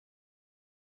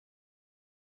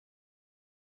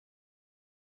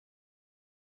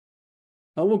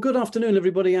Well, good afternoon,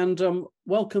 everybody, and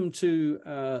welcome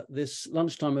to this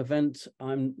lunchtime event.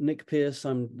 I'm Nick Pearce.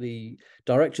 I'm the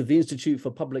director of the Institute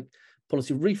for Public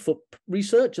Policy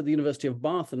Research at the University of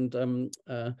Bath and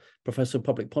Professor of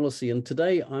Public Policy. And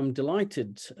today I'm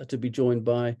delighted to be joined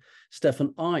by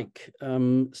Stefan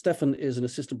Eich. Stefan is an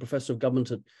assistant professor of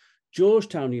government at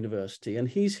Georgetown University, and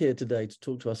he's here today to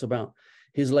talk to us about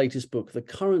his latest book, The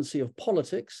Currency of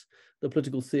Politics, The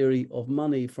Political Theory of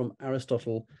Money from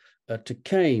Aristotle to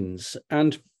Keynes.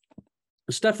 And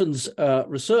Stefan's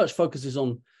research focuses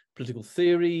on political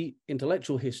theory,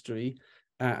 intellectual history,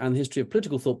 and the history of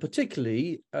political thought,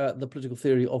 particularly the political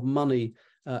theory of money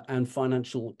and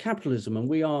financial capitalism. And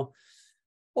we are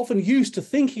often used to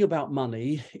thinking about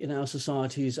money in our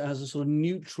societies as a sort of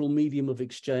neutral medium of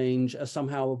exchange, as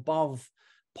somehow above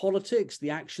politics, the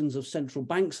actions of central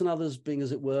banks and others being,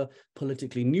 as it were,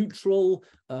 politically neutral,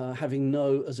 having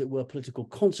no, as it were, political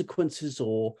consequences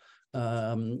or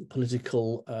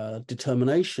political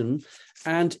determination.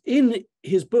 And in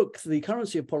his book, The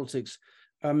Currency of Politics,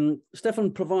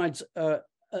 Stefan provides a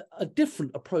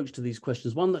different approach to these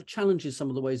questions, one that challenges some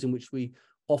of the ways in which we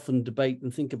often debate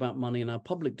and think about money in our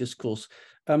public discourse,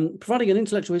 providing an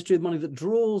intellectual history of money that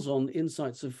draws on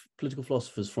insights of political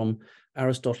philosophers from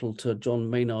Aristotle to John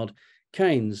Maynard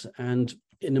Keynes. And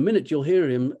in a minute, you'll hear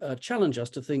him challenge us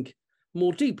to think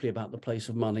more deeply about the place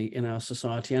of money in our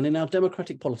society and in our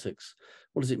democratic politics.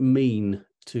 What does it mean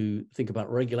to think about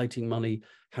regulating money?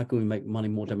 How can we make money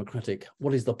more democratic?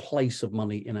 What is the place of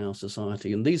money in our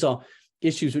society? And these are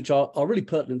issues which are really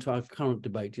pertinent to our current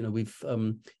debate. You know, we've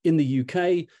in the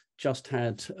UK just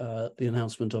had the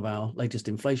announcement of our latest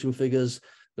inflation figures,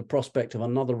 the prospect of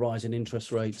another rise in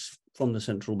interest rates from the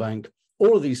central bank.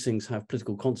 All of these things have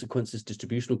political consequences,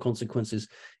 distributional consequences,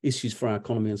 issues for our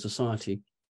economy and society.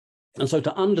 And so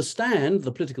to understand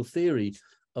the political theory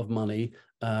of money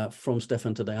from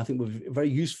Stefan today, I think would be a very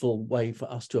useful way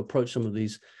for us to approach some of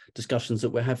these discussions that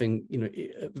we're having, you know,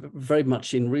 very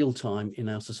much in real time in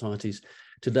our societies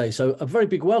today. So a very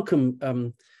big welcome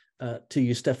to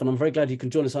you, Stefan. I'm very glad you can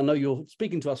join us. I know you're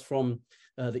speaking to us from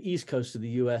the East Coast of the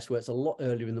US, where it's a lot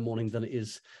earlier in the morning than it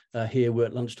is here. We're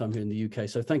at lunchtime here in the UK.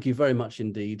 So thank you very much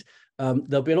indeed.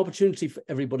 There'll be an opportunity for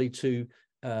everybody to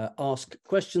ask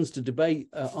questions, to debate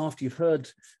after you've heard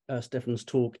Stefan's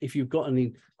talk. If you've got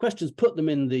any questions, put them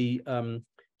in the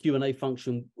Q&A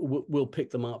function. We'll pick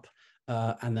them up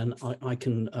and then I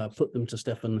can put them to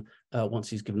Stefan once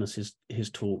he's given us his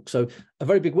talk. So a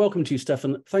very big welcome to you,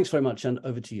 Stefan. Thanks very much, and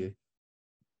over to you.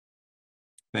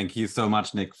 Thank you so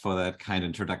much, Nick, for that kind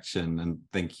introduction, and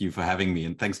thank you for having me.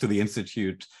 And thanks to the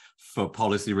Institute for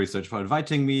Policy Research for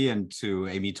inviting me, and to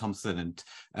Amy Thompson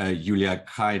and Julia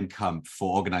Kreinkamp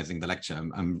for organizing the lecture.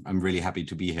 I'm really happy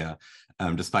to be here,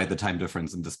 despite the time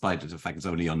difference and despite the fact it's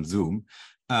only on Zoom.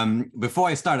 Before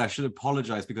I start, I should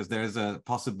apologize because there is a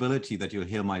possibility that you'll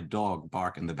hear my dog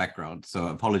bark in the background. So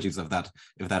apologies if that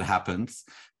happens.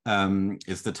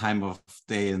 It's the time of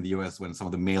day in the US when some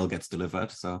of the mail gets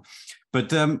delivered.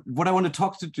 But what I want to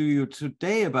talk to you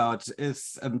today about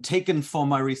is taken from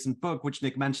my recent book, which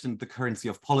Nick mentioned, The Currency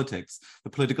of Politics, The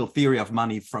Political Theory of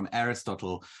Money from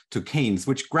Aristotle to Keynes,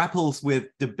 which grapples with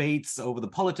debates over the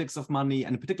politics of money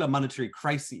and in particular monetary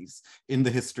crises in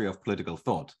the history of political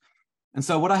thought. And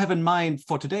so what I have in mind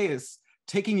for today is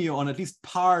taking you on at least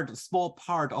a small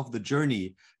part of the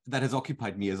journey that has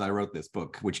occupied me as I wrote this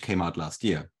book, which came out last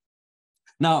year.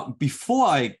 Now, before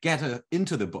I get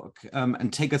into the book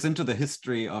and take us into the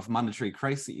history of monetary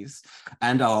crises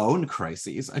and our own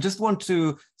crises, I just want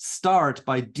to start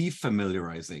by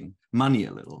defamiliarizing money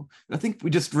a little. I think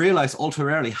we just realize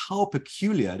ulteriorly how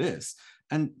peculiar it is.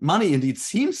 And money indeed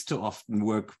seems to often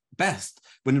work best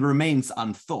when it remains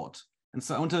unthought. And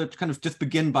so I want to kind of just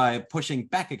begin by pushing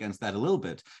back against that a little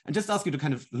bit and just ask you to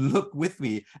kind of look with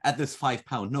me at this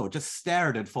 £5 note, just stare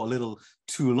at it for a little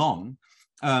too long.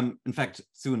 In fact,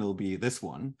 soon it'll be this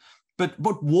one. But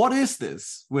what is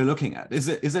this we're looking at? Is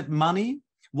it money?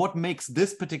 What makes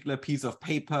this particular piece of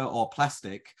paper or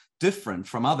plastic different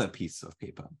from other pieces of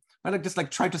paper? I just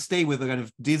try to stay with the kind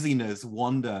of dizziness,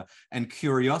 wonder, and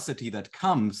curiosity that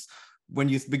comes when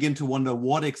you begin to wonder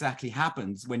what exactly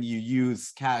happens when you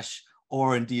use cash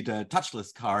or indeed a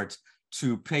touchless card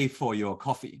to pay for your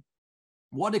coffee.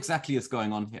 What exactly is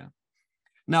going on here?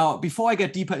 Now, before I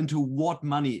get deeper into what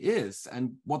money is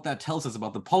and what that tells us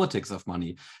about the politics of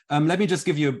money, let me just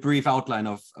give you a brief outline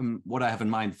of what I have in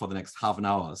mind for the next half an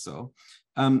hour or so.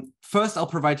 First, I'll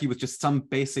provide you with just some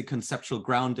basic conceptual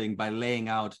grounding by laying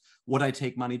out what I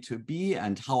take money to be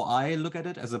and how I look at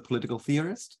it as a political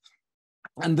theorist.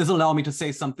 And this will allow me to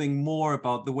say something more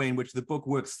about the way in which the book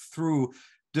works through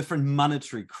different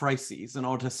monetary crises in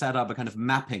order to set up a kind of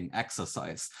mapping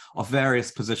exercise of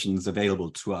various positions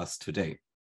available to us today.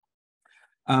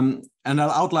 And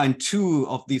I'll outline two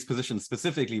of these positions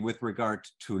specifically with regard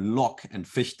to Locke and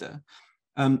Fichte.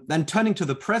 Then turning to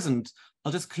the present,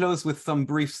 I'll just close with some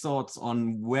brief thoughts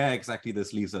on where exactly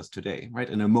this leaves us today, right?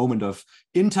 In a moment of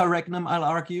interregnum, I'll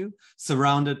argue,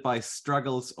 surrounded by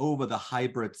struggles over the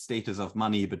hybrid status of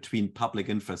money between public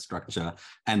infrastructure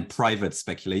and private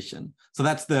speculation. So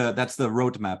that's the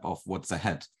roadmap of what's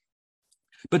ahead.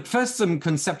 But first, some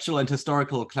conceptual and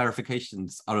historical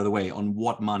clarifications out of the way on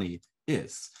what money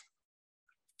is.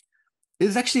 It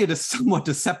is actually a somewhat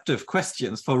deceptive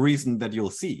question for a reason that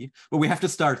you'll see, but we have to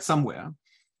start somewhere.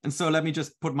 And so let me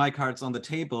just put my cards on the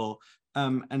table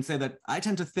and say that I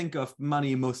tend to think of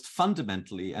money most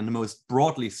fundamentally and most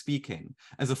broadly speaking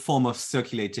as a form of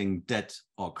circulating debt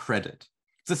or credit.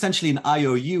 It's essentially an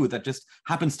IOU that just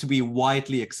happens to be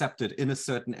widely accepted in a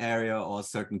certain area or a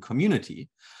certain community.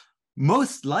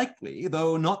 Most likely,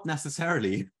 though not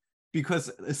necessarily, because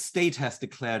a state has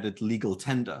declared it legal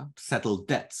tender to settle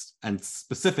debts, and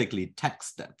specifically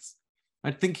tax debts.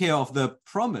 I think here of the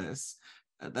promise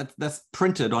that's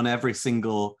printed on every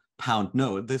single pound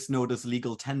note. This note is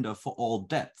legal tender for all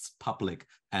debts, public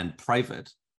and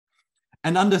private.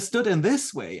 And understood in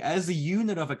this way, as a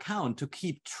unit of account to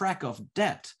keep track of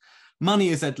debt, money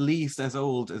is at least as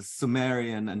old as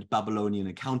Sumerian and Babylonian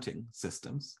accounting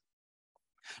systems.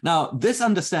 Now, this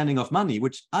understanding of money,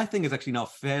 which I think is actually now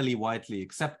fairly widely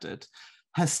accepted,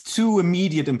 has two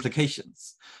immediate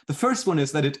implications. The first one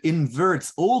is that it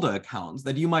inverts older accounts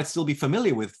that you might still be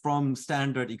familiar with from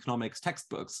standard economics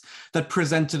textbooks that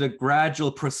presented a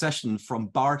gradual procession from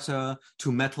barter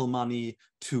to metal money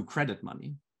to credit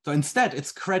money. So instead,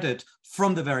 it's credit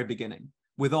from the very beginning,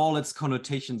 with all its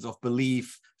connotations of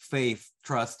belief, faith,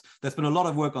 trust. There's been a lot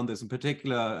of work on this, in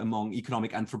particular among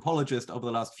economic anthropologists over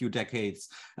the last few decades.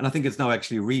 And I think it's now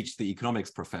actually reached the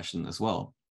economics profession as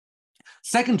well.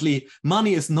 Secondly,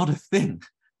 money is not a thing,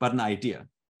 but an idea.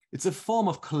 It's a form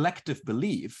of collective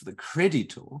belief, the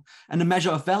credito, and a measure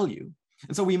of value.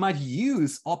 And so we might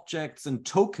use objects and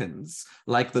tokens,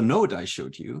 like the note I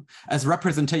showed you, as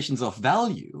representations of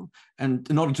value, and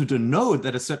in order to denote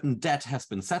that a certain debt has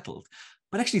been settled.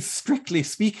 But actually, strictly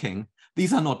speaking,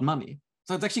 these are not money.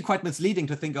 So it's actually quite misleading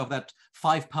to think of that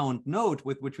 £5 note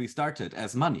with which we started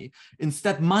as money.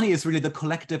 Instead, money is really the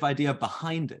collective idea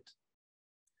behind it.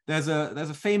 There's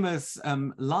a famous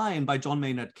line by John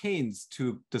Maynard Keynes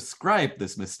to describe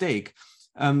this mistake,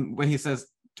 where he says,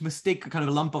 to mistake a kind of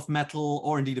a lump of metal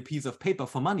or indeed a piece of paper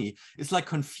for money is like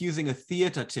confusing a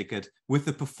theater ticket with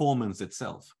the performance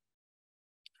itself.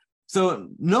 So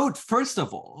note, first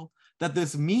of all, that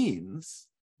this means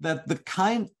that the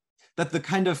kind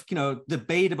of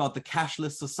debate about the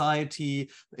cashless society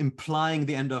implying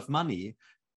the end of money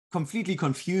completely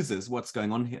confuses what's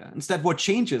going on here. Instead, what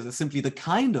changes is simply the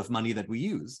kind of money that we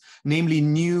use, namely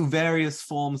new various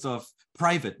forms of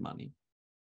private money.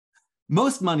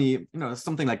 Most money,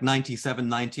 something like 97,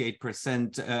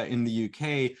 98% in the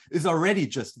UK is already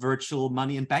just virtual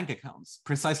money in bank accounts,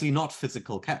 precisely not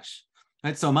physical cash.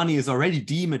 Right? So money is already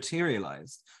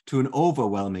dematerialized to an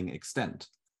overwhelming extent.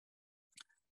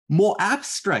 More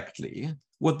abstractly,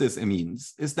 what this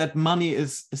means is that money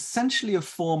is essentially a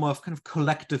form of kind of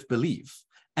collective belief,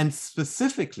 and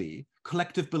specifically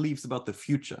collective beliefs about the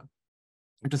future.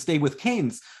 And to stay with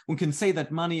Keynes, one can say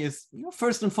that money is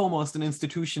first and foremost an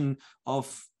institution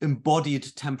of embodied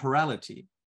temporality.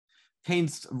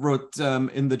 Keynes wrote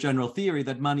in the general theory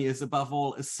that money is above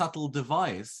all a subtle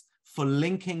device for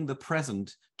linking the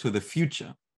present to the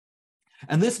future.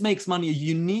 And this makes money a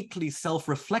uniquely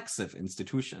self-reflexive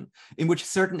institution in which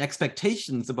certain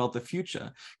expectations about the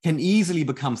future can easily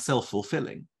become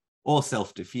self-fulfilling or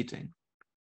self-defeating.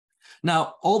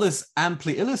 Now, all this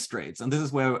amply illustrates, and this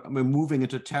is where we're moving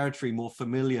into territory more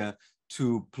familiar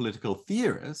to political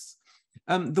theorists,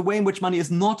 the way in which money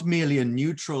is not merely a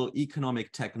neutral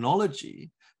economic technology,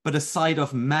 but a site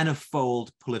of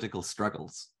manifold political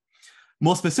struggles.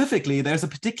 More specifically, there's a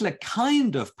particular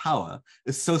kind of power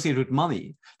associated with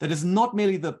money that is not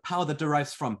merely the power that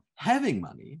derives from having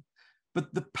money,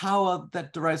 but the power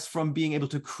that derives from being able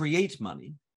to create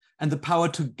money and the power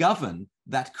to govern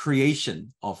that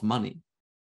creation of money.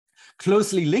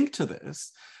 Closely linked to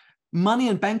this, money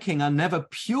and banking are never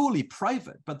purely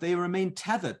private, but they remain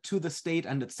tethered to the state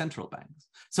and its central banks.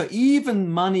 So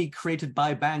even money created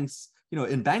by banks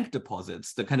in bank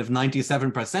deposits, the kind of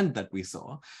 97% that we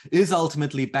saw, is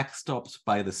ultimately backstopped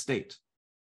by the state.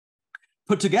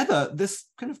 Put together, this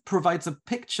kind of provides a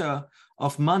picture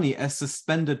of money as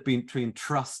suspended between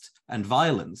trust and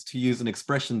violence, to use an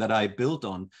expression that I built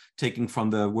on, taking from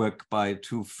the work by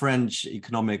two French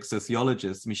economic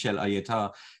sociologists, Michel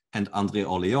Ayeta and André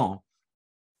Orléans.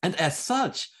 And as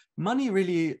such, money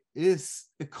really is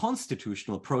a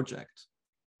constitutional project.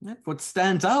 What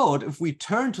stands out, if we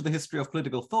turn to the history of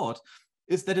political thought,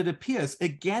 is that it appears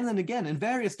again and again in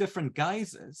various different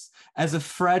guises as a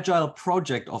fragile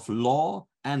project of law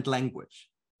and language,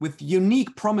 with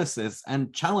unique promises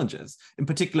and challenges, in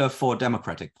particular for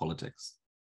democratic politics.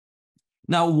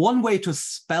 Now, one way to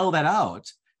spell that out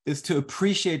is to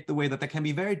appreciate the way that there can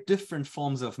be very different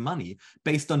forms of money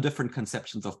based on different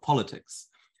conceptions of politics.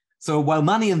 So while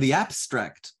money in the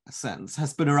abstract sense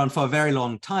has been around for a very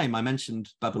long time, I mentioned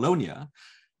Babylonia,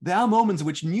 there are moments in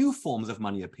which new forms of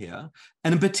money appear,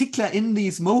 and in particular in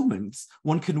these moments,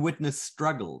 one can witness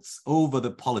struggles over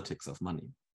the politics of money.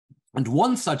 And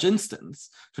one such instance,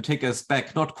 to take us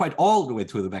back, not quite all the way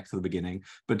back to the beginning,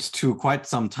 but to quite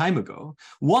some time ago,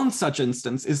 one such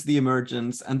instance is the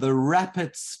emergence and the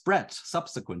rapid spread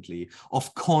subsequently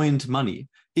of coined money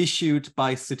issued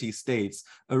by city-states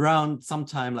around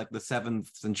sometime like the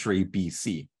 7th century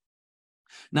BC.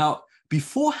 Now,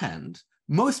 beforehand,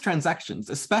 most transactions,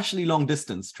 especially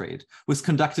long-distance trade, was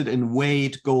conducted in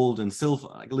weighed gold and silver,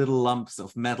 like little lumps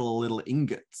of metal, little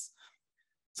ingots.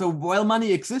 So while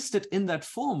money existed in that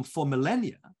form for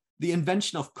millennia, the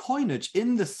invention of coinage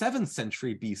in the 7th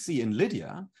century BC in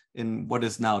Lydia, in what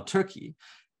is now Turkey,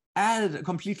 added a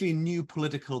completely new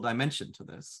political dimension to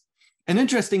this. And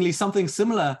interestingly, something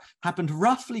similar happened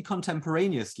roughly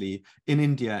contemporaneously in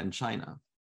India and China.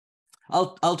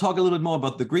 I'll talk a little bit more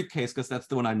about the Greek case because that's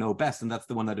the one I know best, and that's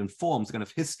the one that informs kind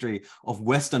of history of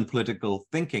Western political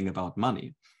thinking about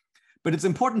money. But it's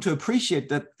important to appreciate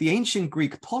that the ancient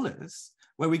Greek polis,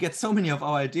 where we get so many of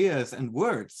our ideas and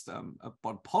words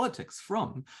about politics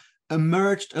from,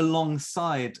 emerged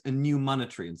alongside a new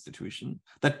monetary institution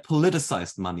that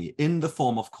politicized money in the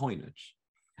form of coinage.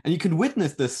 And you can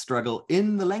witness this struggle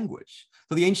in the language.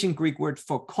 So the ancient Greek word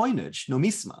for coinage,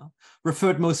 nomisma,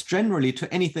 referred most generally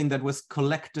to anything that was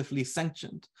collectively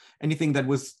sanctioned, anything that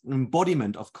was an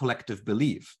embodiment of collective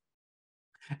belief.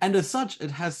 And as such,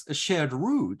 it has a shared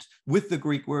root with the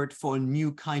Greek word for a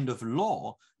new kind of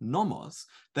law, nomos,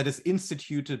 that is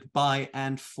instituted by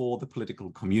and for the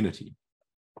political community.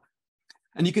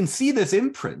 And you can see this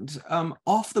imprint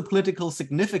of the political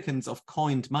significance of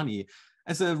coined money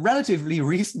as a relatively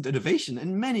recent innovation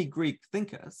in many Greek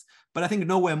thinkers, but I think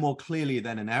nowhere more clearly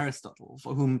than in Aristotle,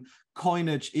 for whom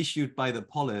coinage issued by the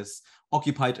polis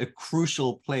occupied a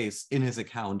crucial place in his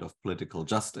account of political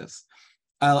justice.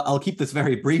 I'll keep this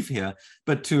very brief here,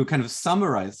 but to kind of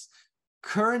summarize,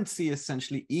 currency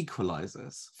essentially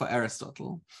equalizes for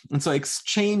Aristotle. And so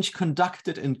exchange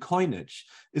conducted in coinage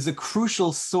is a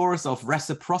crucial source of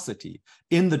reciprocity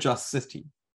in the just city.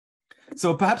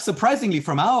 So perhaps surprisingly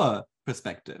from our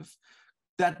perspective,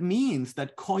 that means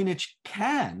that coinage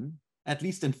can, at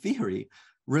least in theory,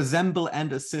 resemble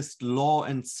and assist law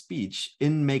and speech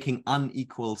in making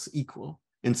unequals equal,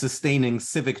 in sustaining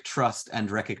civic trust and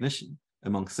recognition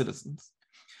among citizens.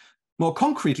 More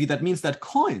concretely, that means that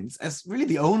coins, as really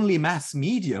the only mass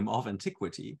medium of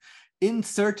antiquity,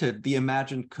 inserted the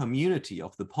imagined community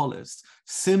of the polis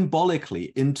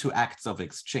symbolically into acts of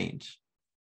exchange.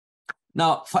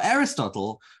 Now, for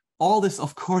Aristotle, all this,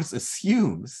 of course,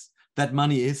 assumes that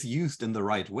money is used in the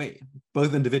right way,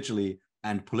 both individually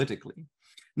and politically.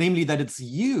 Namely, that it's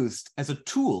used as a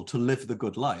tool to live the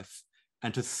good life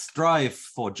and to strive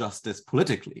for justice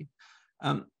politically.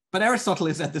 But Aristotle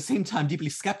is at the same time deeply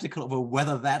skeptical over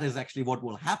whether that is actually what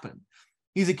will happen.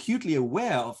 He's acutely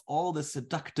aware of all the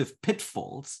seductive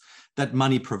pitfalls that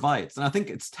money provides. And I think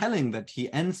it's telling that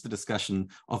he ends the discussion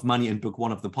of money in Book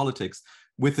 1 of the Politics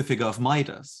with the figure of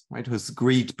Midas, right, whose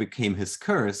greed became his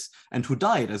curse and who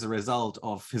died as a result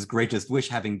of his greatest wish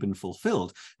having been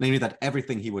fulfilled, namely that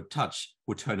everything he would touch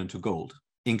would turn into gold,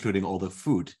 including all the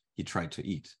food he tried to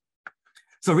eat.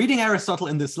 So reading Aristotle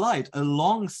in this light,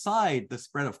 alongside the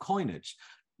spread of coinage,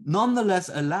 nonetheless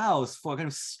allows for a kind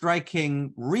of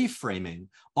striking reframing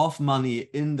of money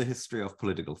in the history of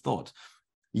political thought.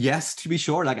 Yes, to be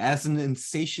sure, like as an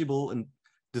insatiable and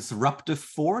disruptive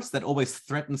force that always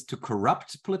threatens to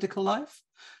corrupt political life,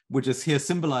 which is here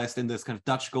symbolized in this kind of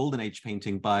Dutch Golden Age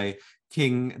painting by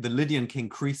the Lydian king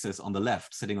Croesus on the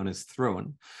left, sitting on his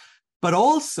throne. But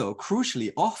also,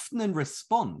 crucially, often in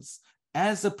response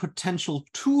as a potential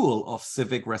tool of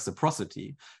civic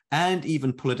reciprocity and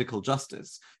even political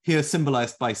justice, here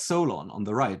symbolized by Solon on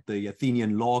the right, the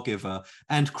Athenian lawgiver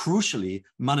and crucially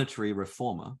monetary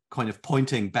reformer, kind of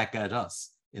pointing back at us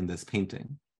in this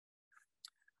painting.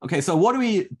 Okay, so what do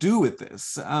we do with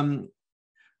this?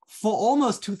 For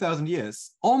almost 2,000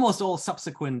 years, almost all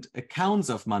subsequent accounts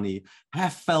of money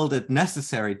have felt it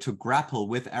necessary to grapple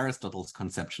with Aristotle's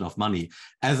conception of money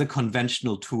as a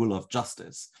conventional tool of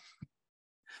justice,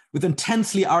 with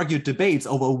intensely argued debates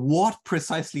over what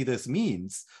precisely this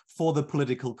means for the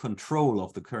political control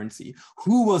of the currency.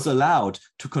 Who was allowed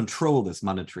to control this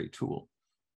monetary tool?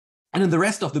 And in the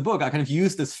rest of the book, I kind of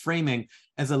use this framing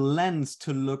as a lens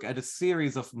to look at a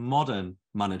series of modern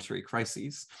monetary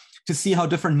crises, to see how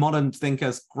different modern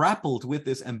thinkers grappled with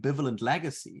this ambivalent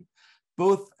legacy,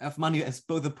 both of money as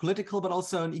both a political but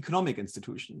also an economic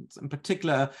institution, in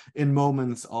particular in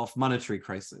moments of monetary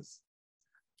crisis.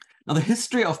 Now, the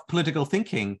history of political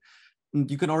thinking,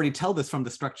 you can already tell this from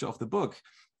the structure of the book,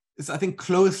 is, I think,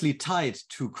 closely tied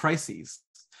to crises.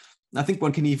 I think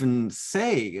one can even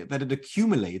say that it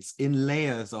accumulates in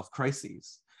layers of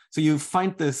crises. So you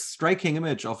find this striking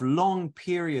image of long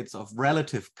periods of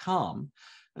relative calm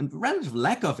and relative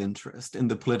lack of interest in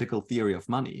the political theory of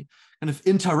money, kind of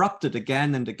interrupted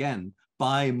again and again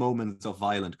by moments of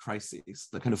violent crises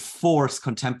that kind of force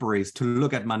contemporaries to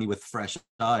look at money with fresh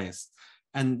eyes,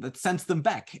 and that sends them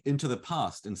back into the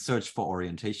past in search for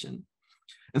orientation.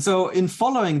 And so in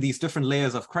following these different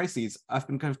layers of crises, I've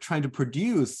been kind of trying to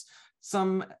produce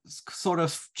some sort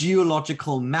of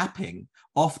geological mapping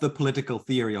of the political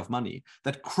theory of money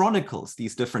that chronicles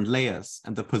these different layers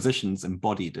and the positions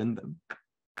embodied in them.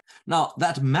 Now,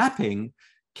 that mapping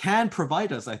can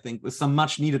provide us, I think, with some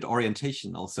much needed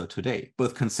orientation also today,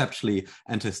 both conceptually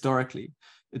and historically.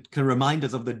 It can remind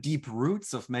us of the deep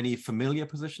roots of many familiar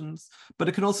positions, but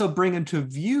it can also bring into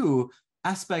view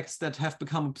aspects that have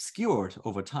become obscured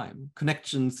over time,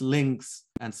 connections, links,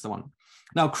 and so on.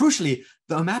 Now, crucially,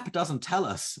 the map doesn't tell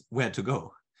us where to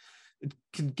go. It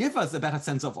can give us a better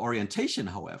sense of orientation,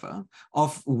 however,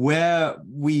 of where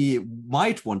we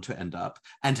might want to end up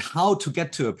and how to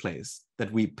get to a place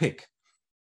that we pick.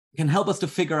 It can help us to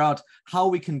figure out how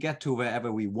we can get to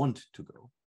wherever we want to go.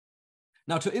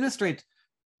 Now, to illustrate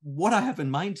what I have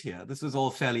in mind here, this is all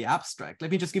fairly abstract.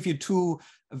 Let me just give you two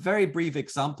very brief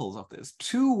examples of this.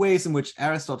 Two ways in which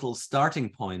Aristotle's starting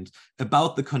point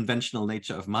about the conventional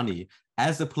nature of money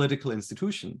as a political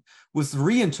institution was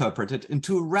reinterpreted in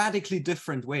two radically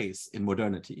different ways in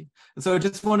modernity. And so I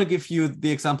just want to give you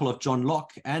the example of John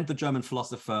Locke and the German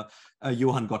philosopher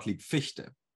Johann Gottlieb Fichte.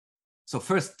 So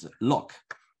first, Locke.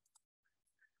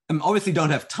 I obviously don't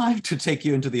have time to take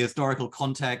you into the historical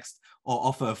context or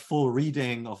offer a full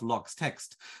reading of Locke's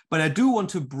text, but I do want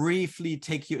to briefly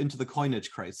take you into the coinage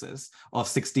crisis of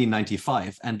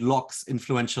 1695 and Locke's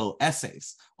influential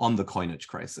essays on the coinage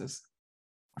crisis.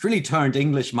 It really turned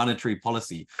English monetary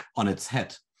policy on its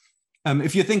head.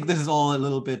 If you think this is all a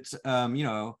little bit,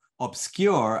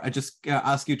 obscure, I just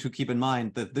ask you to keep in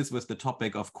mind that this was the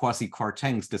topic of Kwasi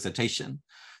Kwarteng's dissertation.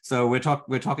 So we're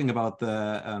talking about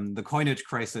the coinage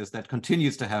crisis that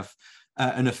continues to have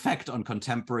an effect on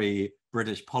contemporary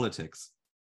British politics.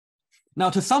 Now,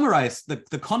 to summarize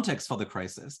the context for the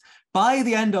crisis, by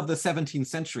the end of the 17th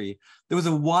century, there was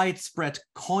a widespread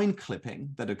coin clipping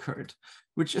that occurred,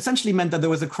 which essentially meant that there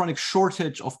was a chronic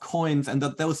shortage of coins and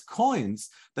that those coins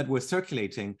that were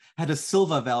circulating had a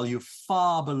silver value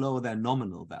far below their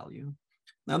nominal value.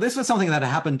 Now, this was something that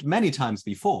had happened many times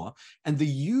before, and the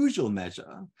usual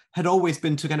measure had always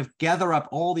been to kind of gather up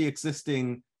all the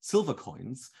existing silver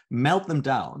coins, melt them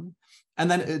down, and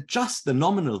then adjust the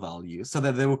nominal value so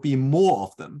that there would be more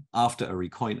of them after a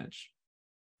recoinage.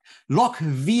 Locke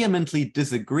vehemently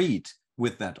disagreed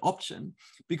with that option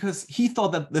because he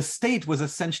thought that the state was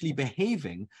essentially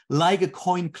behaving like a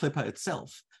coin clipper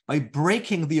itself by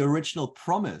breaking the original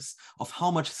promise of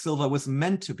how much silver was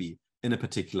meant to be in a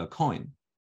particular coin.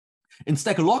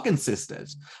 Instead, Locke insisted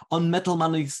on metal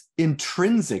money's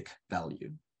intrinsic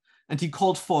value, and he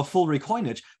called for a full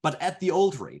recoinage, but at the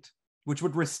old rate, which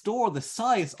would restore the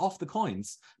size of the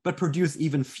coins, but produce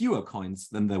even fewer coins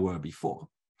than there were before.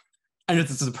 And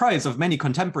it's a surprise of many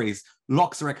contemporaries,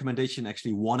 Locke's recommendation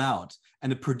actually won out,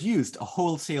 and it produced a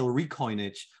wholesale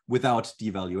recoinage without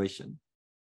devaluation.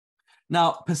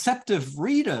 Now, perceptive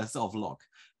readers of Locke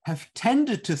have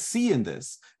tended to see in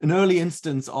this an early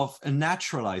instance of a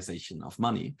naturalization of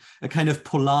money, a kind of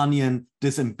Polanyian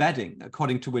disembedding,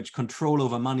 according to which control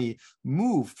over money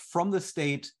moved from the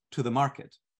state to the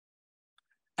market.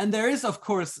 And there is, of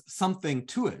course, something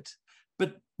to it.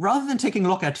 But rather than taking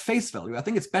Locke at face value, I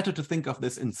think it's better to think of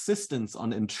this insistence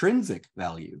on intrinsic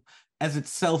value as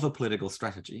itself a political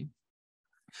strategy.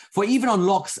 For even on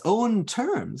Locke's own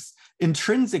terms,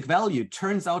 intrinsic value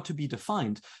turns out to be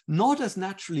defined not as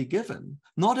naturally given,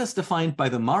 not as defined by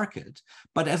the market,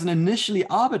 but as an initially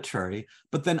arbitrary,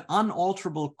 but then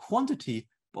unalterable quantity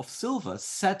of silver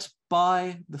set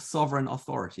by the sovereign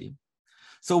authority.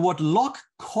 So what Locke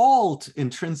called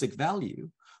intrinsic value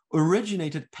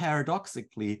originated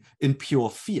paradoxically in pure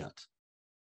fiat.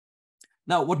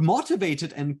 Now, what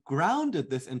motivated and grounded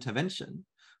this intervention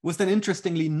was then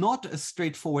interestingly not a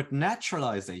straightforward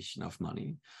naturalization of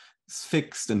money,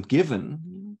 fixed and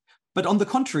given, but on the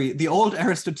contrary, the old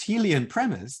Aristotelian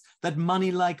premise that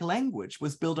money, like language,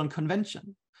 was built on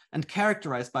convention and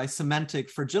characterized by semantic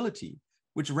fragility,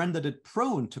 which rendered it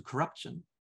prone to corruption.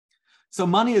 So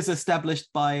money is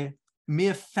established by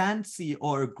mere fancy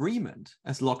or agreement,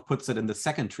 as Locke puts it in the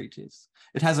second treatise.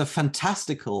 It has a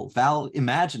fantastical,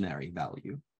 imaginary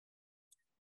value.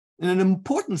 In an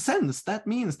important sense, that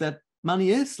means that money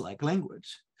is like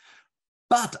language.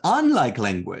 But unlike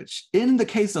language, in the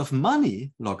case of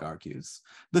money, Locke argues,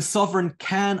 the sovereign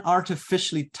can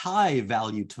artificially tie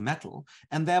value to metal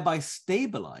and thereby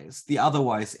stabilize the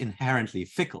otherwise inherently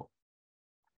fickle.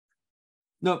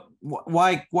 Now,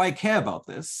 why care about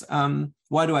this?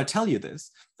 Why do I tell you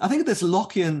this? I think this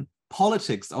Lockean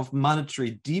politics of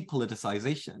monetary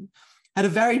depoliticization had a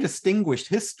very distinguished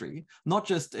history, not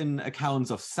just in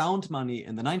accounts of sound money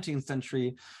in the 19th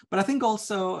century, but I think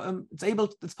also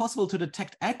it's possible to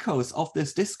detect echoes of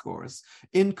this discourse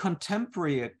in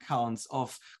contemporary accounts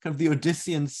of kind of the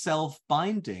Odyssean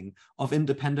self-binding of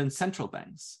independent central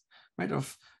banks, right?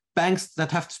 Of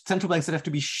central banks that have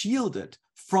to be shielded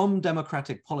from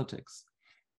democratic politics.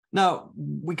 Now,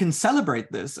 we can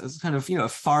celebrate this as kind of, a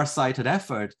far-sighted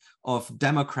effort of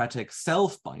democratic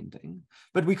self-binding,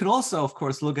 but we can also, of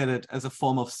course, look at it as a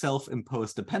form of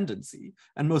self-imposed dependency,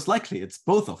 and most likely it's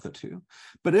both of the two.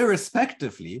 But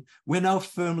irrespectively, we're now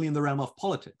firmly in the realm of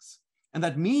politics. And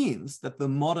that means that the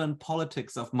modern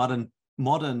politics of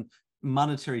modern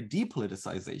monetary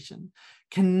depoliticization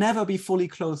can never be fully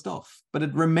closed off, but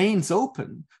it remains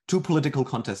open to political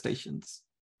contestations.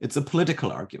 It's a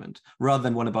political argument rather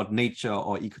than one about nature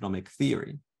or economic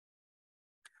theory.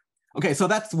 Okay, so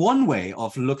that's one way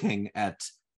of looking at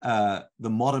the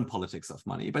modern politics of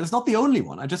money, but it's not the only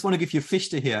one. I just want to give you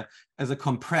Fichte here as a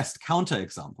compressed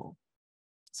counterexample.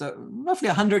 So roughly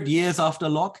 100 years after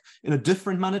Locke, in a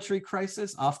different monetary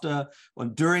crisis,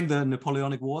 during the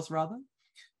Napoleonic Wars rather,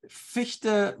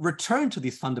 Fichte returned to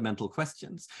these fundamental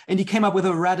questions, and he came up with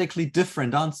a radically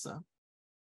different answer.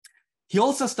 He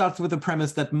also starts with the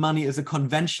premise that money is a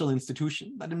conventional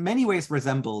institution that in many ways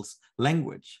resembles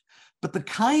language. But the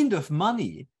kind of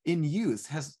money in use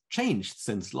has changed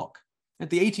since Locke.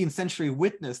 The 18th century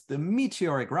witnessed the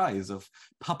meteoric rise of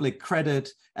public credit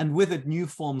and with it new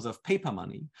forms of paper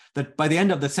money that by the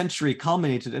end of the century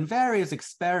culminated in various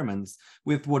experiments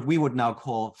with what we would now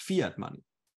call fiat money.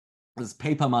 This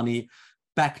paper money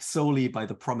backed solely by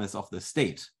the promise of the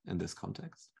state in this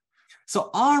context. So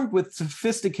armed with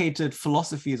sophisticated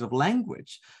philosophies of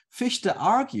language, Fichte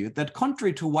argued that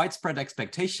contrary to widespread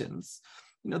expectations,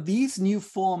 these new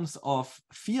forms of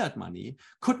fiat money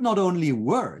could not only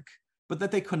work, but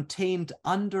that they contained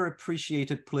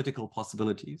underappreciated political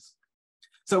possibilities.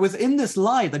 So it was in this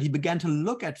light that he began to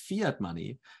look at fiat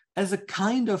money as a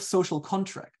kind of social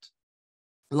contract.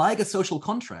 Like a social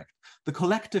contract, the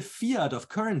collective fiat of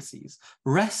currencies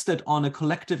rested on a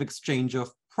collective exchange of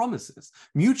promises,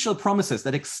 mutual promises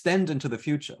that extend into the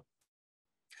future.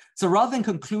 So rather than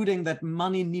concluding that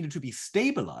money needed to be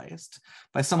stabilized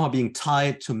by somehow being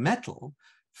tied to metal,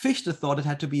 Fichte thought it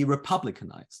had to be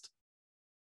republicanized.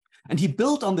 And he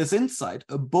built on this insight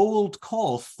a bold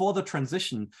call for the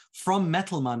transition from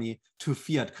metal money to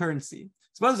fiat currency,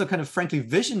 as well as a kind of frankly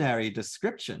visionary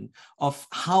description of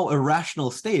how a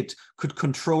rational state could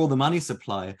control the money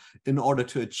supply in order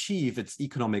to achieve its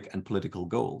economic and political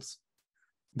goals.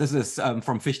 This is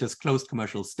from Fichte's Closed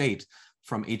Commercial State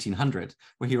from 1800,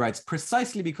 where he writes,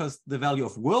 precisely because the value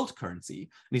of world currency,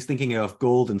 and he's thinking of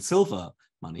gold and silver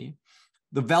money,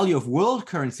 the value of world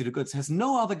currency to goods has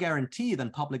no other guarantee than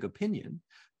public opinion.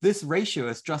 This ratio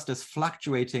is just as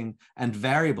fluctuating and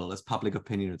variable as public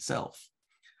opinion itself.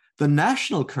 The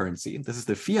national currency, this is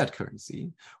the fiat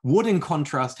currency, would in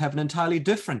contrast have an entirely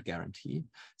different guarantee,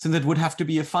 since it would have to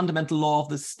be a fundamental law of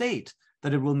the state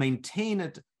that it will maintain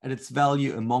it at its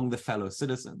value among the fellow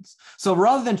citizens. So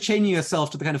rather than chaining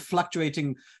yourself to the kind of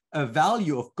fluctuating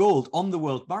value of gold on the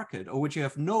world market, or which you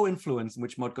have no influence,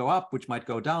 which might go up, which might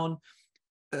go down,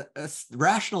 a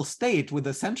rational state with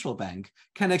a central bank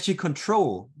can actually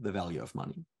control the value of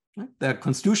money. Right? There are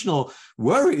constitutional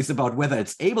worries about whether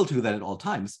it's able to do that at all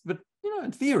times, but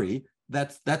in theory,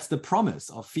 That's the promise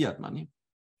of fiat money.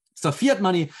 So fiat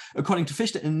money, according to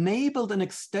Fichte, enabled an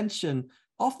extension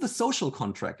of the social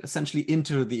contract essentially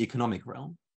into the economic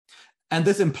realm. And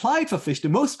this implied for Fichte,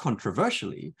 most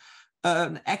controversially,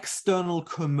 an external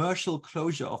commercial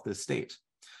closure of the state,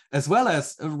 as well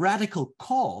as a radical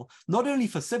call, not only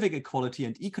for civic equality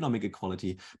and economic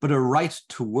equality, but a right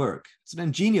to work. It's an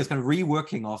ingenious kind of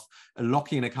reworking of a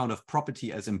Lockean account of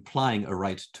property as implying a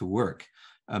right to work,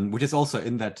 which is also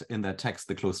in that text,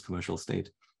 the closed commercial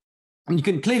state. And you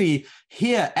can clearly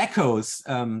hear echoes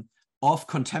of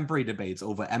contemporary debates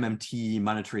over MMT,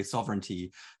 monetary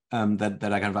sovereignty,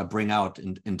 that I bring out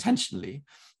intentionally.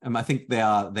 I think they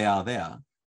are there.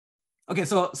 Okay,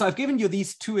 so I've given you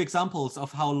these two examples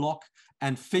of how Locke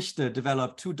and Fichte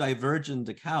developed two divergent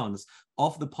accounts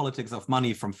of the politics of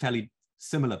money from fairly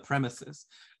similar premises,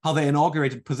 how they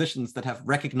inaugurated positions that have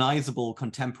recognizable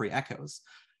contemporary echoes.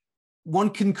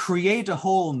 One can create a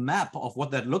whole map of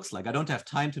what that looks like. I don't have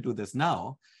time to do this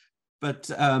now, but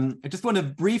I just want to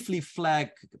briefly flag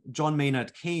John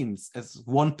Maynard Keynes as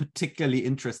one particularly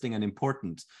interesting and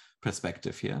important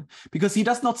perspective here, because he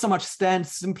does not so much stand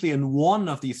simply in one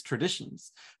of these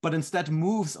traditions, but instead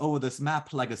moves over this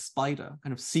map like a spider,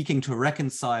 kind of seeking to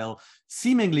reconcile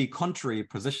seemingly contrary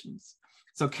positions.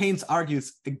 So Keynes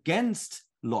argues against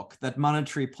Locke that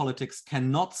monetary politics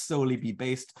cannot solely be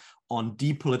based on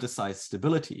depoliticized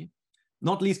stability,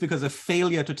 not least because a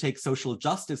failure to take social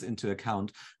justice into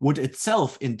account would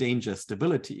itself endanger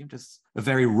stability, which is a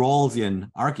very Rawlsian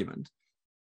argument.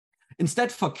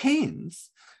 Instead, for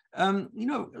Keynes,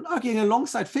 arguing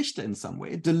alongside Fichte in some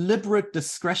way, deliberate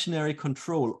discretionary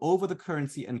control over the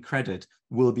currency and credit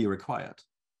will be required.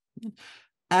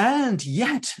 And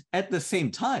yet, at the same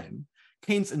time,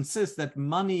 Keynes insists that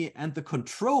money and the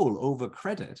control over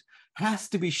credit has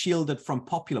to be shielded from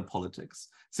popular politics,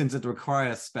 since it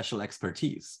requires special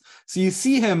expertise. So you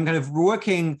see him kind of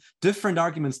working different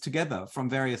arguments together from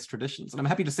various traditions. And I'm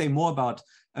happy to say more about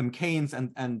Keynes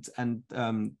and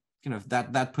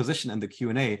that position in the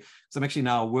Q&A. So I'm actually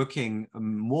now working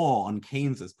more on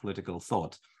Keynes's political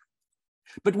thought.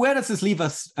 But where does this leave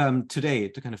us today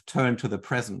to kind of turn to the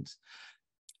present?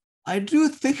 I do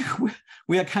think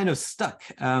we are kind of stuck,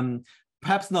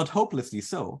 perhaps not hopelessly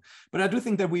so, but I do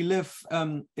think that we live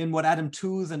in what Adam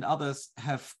Tooze and others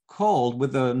have called,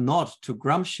 with a nod to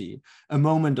Gramsci, a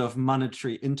moment of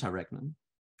monetary interregnum,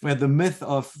 where the myth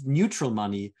of neutral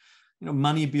money,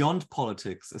 money beyond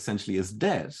politics essentially is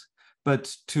dead.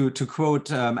 But to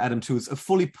quote Adam Tooze, a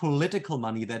fully political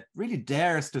money that really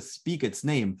dares to speak its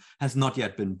name has not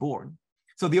yet been born.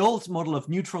 So the old model of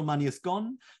neutral money is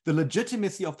gone. The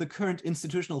legitimacy of the current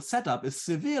institutional setup is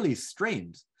severely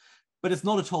strained, but it's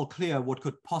not at all clear what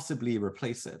could possibly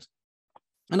replace it.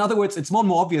 In other words, it's more and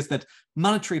more obvious that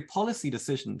monetary policy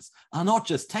decisions are not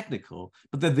just technical,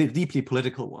 but they're deeply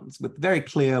political ones with very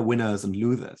clear winners and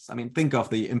losers. I mean, think of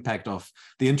the impact of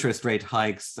the interest rate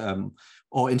hikes,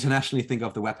 or internationally think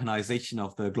of the weaponization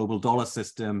of the global dollar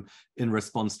system in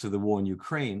response to the war in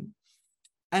Ukraine.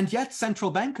 And yet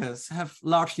central bankers have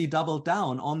largely doubled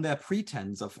down on their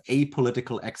pretense of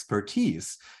apolitical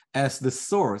expertise as the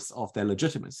source of their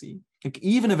legitimacy,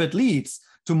 even if it leads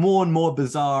to more and more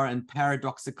bizarre and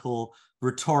paradoxical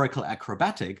rhetorical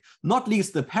acrobatic, not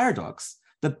least the paradox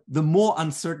that the more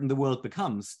uncertain the world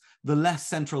becomes, the less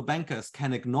central bankers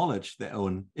can acknowledge their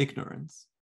own ignorance.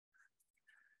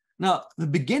 Now, the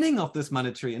beginning of this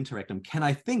monetary interregnum can,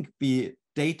 I think, be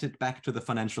dated back to the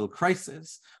financial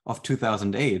crisis of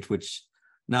 2008, which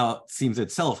now seems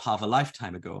itself half a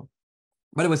lifetime ago.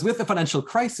 But it was with the financial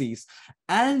crises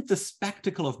and the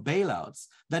spectacle of bailouts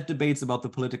that debates about the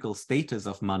political status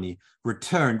of money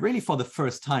returned really for the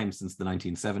first time since the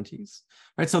 1970s.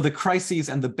 Right? So the crises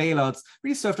and the bailouts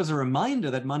really served as a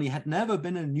reminder that money had never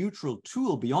been a neutral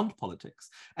tool beyond politics,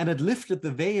 and had lifted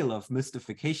the veil of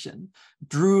mystification,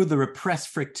 drew the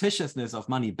repressed fictitiousness of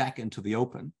money back into the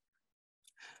open.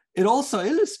 It also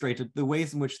illustrated the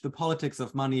ways in which the politics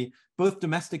of money, both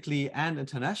domestically and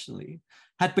internationally,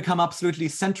 had become absolutely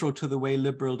central to the way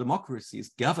liberal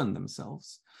democracies govern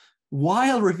themselves,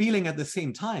 while revealing at the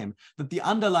same time that the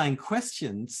underlying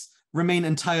questions remain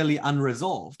entirely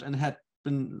unresolved and had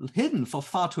been hidden for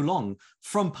far too long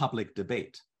from public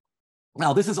debate.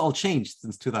 Now, this has all changed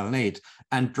since 2008,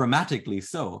 and dramatically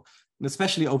so, and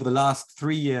especially over the last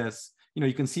 3 years.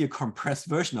 You can see a compressed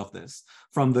version of this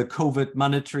from the COVID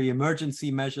monetary emergency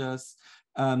measures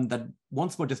that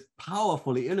once more just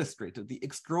powerfully illustrated the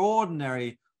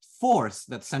extraordinary force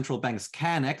that central banks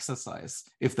can exercise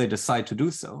if they decide to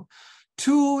do so,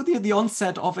 to the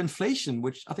onset of inflation,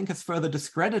 which I think has further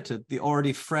discredited the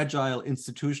already fragile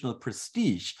institutional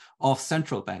prestige of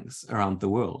central banks around the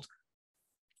world.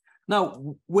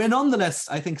 Now, we're nonetheless,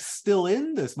 I think, still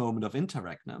in this moment of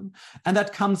interregnum, and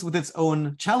that comes with its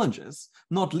own challenges,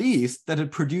 not least that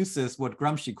it produces what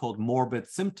Gramsci called morbid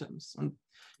symptoms. And,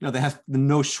 there has been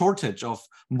no shortage of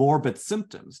morbid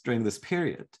symptoms during this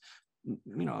period.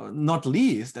 Not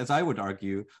least, as I would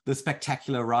argue, the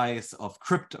spectacular rise of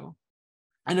crypto.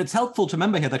 And it's helpful to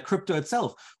remember here that crypto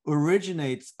itself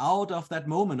originates out of that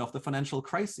moment of the financial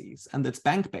crises and its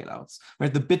bank bailouts,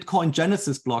 right? The Bitcoin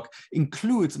Genesis block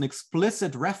includes an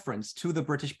explicit reference to the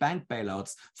British bank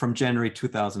bailouts from January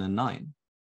 2009.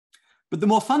 But the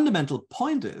more fundamental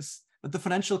point is that the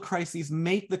financial crises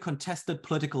made the contested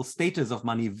political status of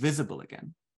money visible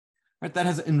again. Right? That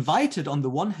has invited, on the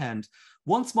one hand,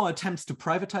 once more attempts to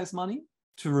privatize money,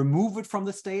 to remove it from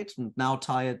the state and now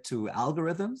tie it to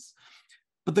algorithms.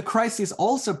 But the crisis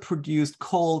also produced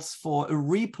calls for a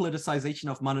repoliticization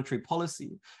of monetary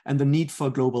policy and the need for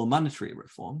global monetary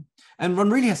reform. And one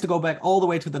really has to go back all the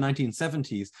way to the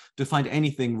 1970s to find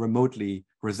anything remotely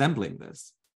resembling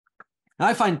this. And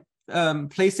I find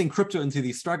placing crypto into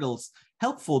these struggles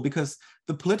helpful because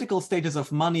the political status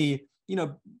of money,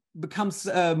 becomes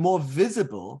more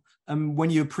visible when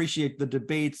you appreciate the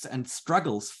debates and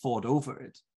struggles fought over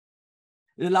it.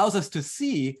 It allows us to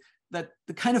see that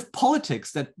the kind of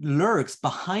politics that lurks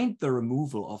behind the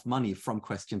removal of money from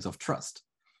questions of trust.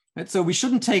 Right? So we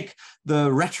shouldn't take the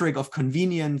rhetoric of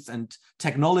convenience and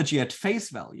technology at face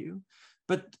value,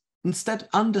 but instead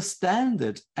understand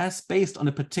it as based on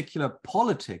a particular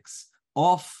politics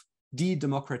of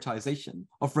de-democratization,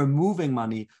 of removing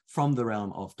money from the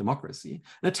realm of democracy,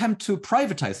 an attempt to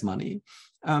privatize money,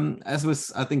 as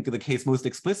was, I think, the case most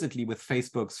explicitly with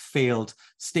Facebook's failed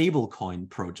stablecoin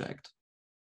project.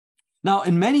 Now,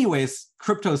 in many ways,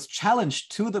 crypto's challenge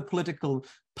to the political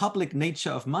public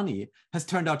nature of money has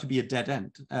turned out to be a dead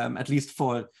end, at least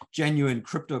for genuine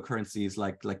cryptocurrencies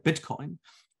like Bitcoin,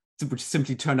 which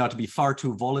simply turned out to be far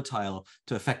too volatile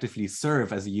to effectively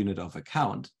serve as a unit of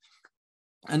account.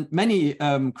 And many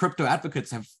crypto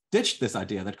advocates have ditched this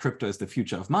idea that crypto is the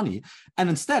future of money and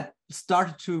instead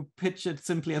started to pitch it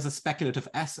simply as a speculative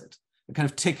asset, a kind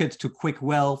of ticket to quick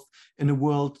wealth in a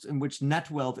world in which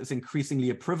net wealth is increasingly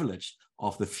a privilege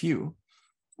of the few.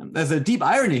 And there's a deep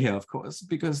irony here, of course,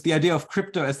 because the idea of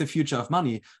crypto as the future of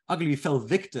money arguably fell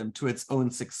victim to its own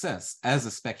success as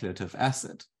a speculative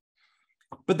asset.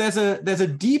 But there's a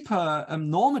deeper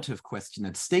normative question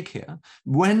at stake here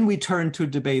when we turn to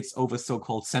debates over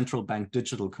so-called central bank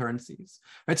digital currencies.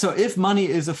 Right? So if money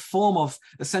is a form of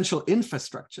essential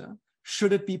infrastructure,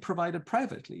 should it be provided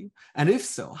privately? And if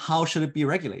so, how should it be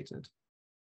regulated?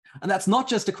 And that's not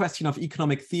just a question of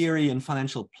economic theory and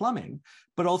financial plumbing,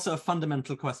 but also a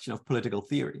fundamental question of political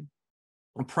theory.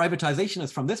 And privatization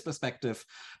is, from this perspective,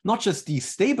 not just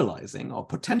destabilizing or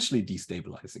potentially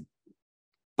destabilizing,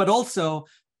 but also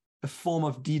a form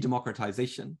of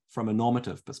de-democratization from a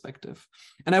normative perspective.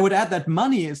 And I would add that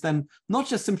money is then not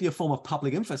just simply a form of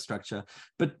public infrastructure,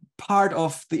 but part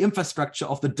of the infrastructure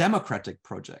of the democratic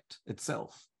project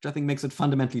itself, which I think makes it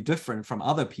fundamentally different from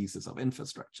other pieces of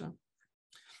infrastructure.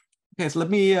 Okay, so let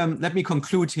me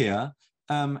conclude here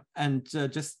and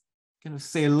just kind of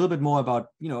say a little bit more about,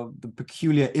 the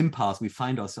peculiar impasse we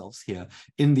find ourselves here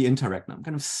in the interregnum,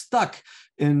 kind of stuck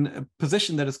in a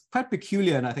position that is quite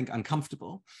peculiar and I think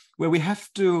uncomfortable, where we have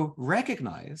to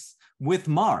recognize with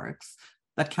Marx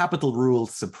that capital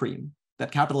rules supreme,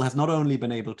 that capital has not only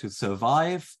been able to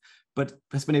survive, but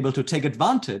has been able to take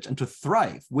advantage and to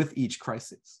thrive with each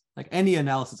crisis. Like any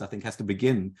analysis, I think, has to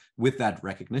begin with that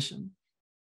recognition.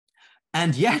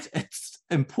 And yet it's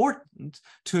important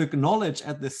to acknowledge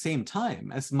at the same time,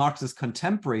 as Marx's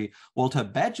contemporary Walter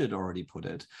Bagehot already put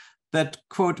it, that,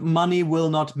 quote, money will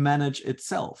not manage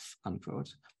itself,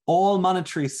 unquote. All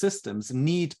monetary systems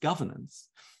need governance.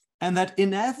 And that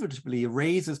inevitably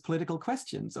raises political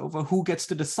questions over who gets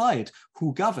to decide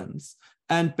who governs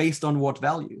and based on what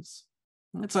values.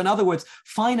 So in other words,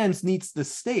 finance needs the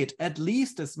state at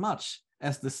least as much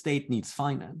as the state needs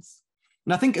finance.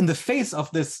 And I think in the face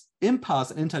of this impasse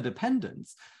and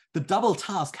interdependence, the double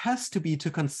task has to be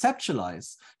to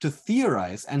conceptualize, to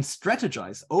theorize, and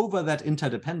strategize over that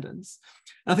interdependence.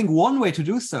 And I think one way to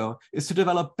do so is to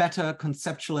develop better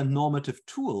conceptual and normative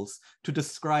tools to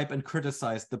describe and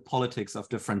criticize the politics of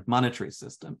different monetary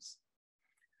systems.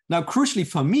 Now, crucially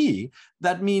for me,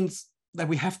 that means that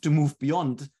we have to move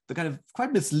beyond the kind of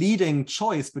quite misleading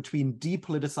choice between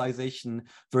depoliticization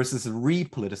versus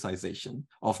repoliticization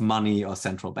of money or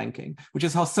central banking, which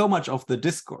is how so much of the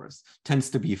discourse tends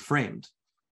to be framed.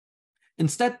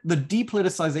 Instead, the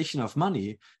depoliticization of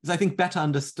money is, I think, better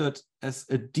understood as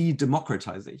a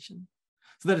de-democratization.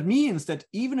 So that means that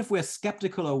even if we're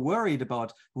skeptical or worried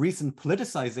about recent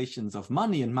politicizations of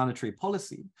money and monetary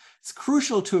policy, it's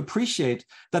crucial to appreciate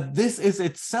that this is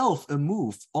itself a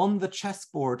move on the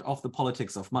chessboard of the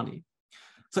politics of money.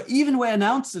 So even where it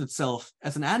announced itself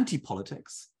as an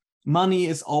anti-politics, money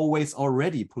is always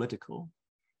already political.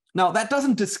 Now, that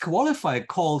doesn't disqualify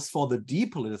calls for the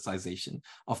depoliticization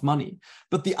of money,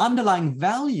 but the underlying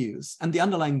values and the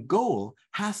underlying goal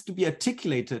has to be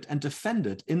articulated and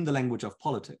defended in the language of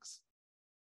politics.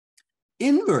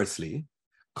 Inversely,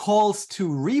 calls to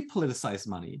repoliticize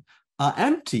money are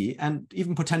empty and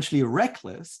even potentially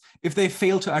reckless if they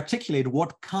fail to articulate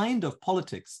what kind of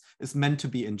politics is meant to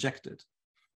be injected.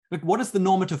 But what is the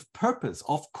normative purpose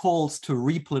of calls to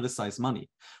repoliticize money?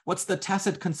 What's the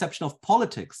tacit conception of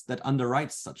politics that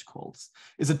underwrites such calls?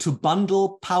 Is it to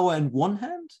bundle power in one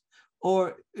hand,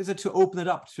 or is it to open it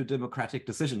up to democratic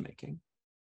decision-making?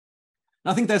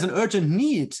 I think there's an urgent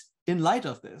need in light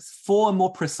of this for a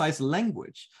more precise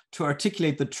language to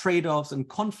articulate the trade-offs and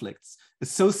conflicts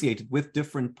associated with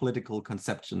different political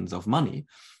conceptions of money,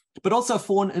 but also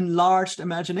for an enlarged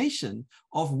imagination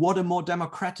of what a more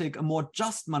democratic, a more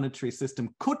just monetary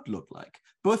system could look like,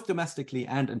 both domestically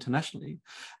and internationally.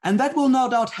 And that will no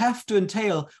doubt have to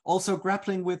entail also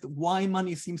grappling with why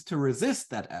money seems to resist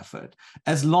that effort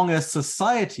as long as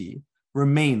society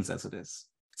remains as it is.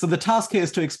 So the task here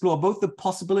is to explore both the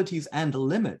possibilities and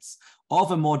limits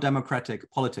of a more democratic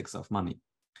politics of money.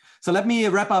 So let me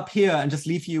wrap up here and just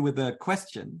leave you with a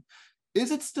question.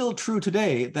 Is it still true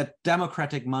today that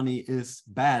democratic money is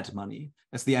bad money,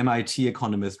 as the MIT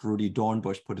economist Rudy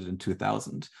Dornbusch put it in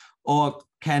 2000? Or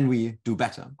can we do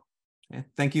better? Okay.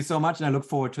 Thank you so much, and I look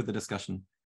forward to the discussion.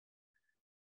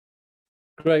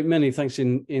 Great, many thanks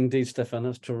indeed, Stefan.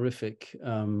 That's terrific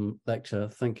lecture.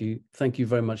 Thank you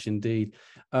very much indeed.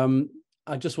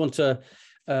 I just want to,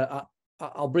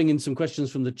 I'll bring in some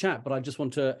questions from the chat, but I just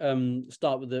want to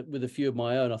start with a few of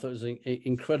my own. I thought it was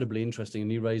incredibly interesting,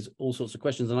 and you raised all sorts of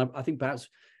questions. And I think perhaps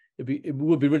it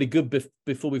would be really good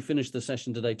before we finish the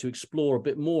session today to explore a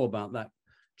bit more about that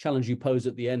challenge you pose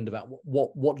at the end about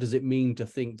what does it mean to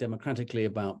think democratically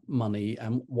about money,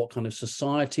 and what kind of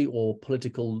society or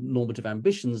political normative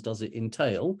ambitions does it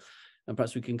entail? And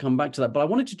perhaps we can come back to that. But I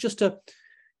wanted to just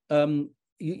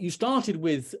you started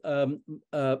with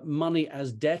money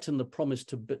as debt and the promise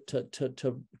to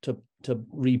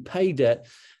repay debt,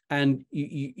 and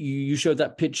you showed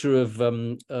that picture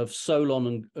of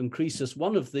Solon and Croesus.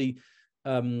 One of the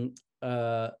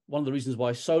reasons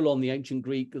why Solon, the ancient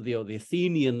Greek, the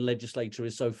Athenian legislator,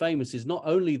 is so famous is not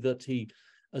only that he,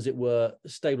 as it were,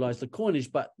 stabilized the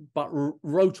coinage, but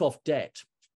wrote off debt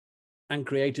and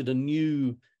created a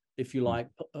new, if you like,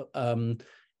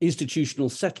 institutional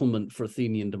settlement for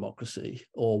Athenian democracy,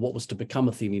 or what was to become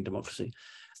Athenian democracy.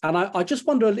 And I just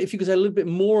wonder if you could say a little bit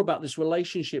more about this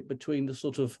relationship between the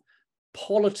sort of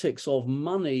politics of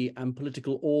money and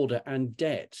political order and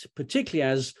debt, particularly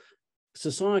as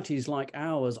societies like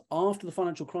ours, after the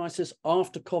financial crisis,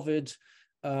 after COVID,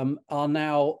 are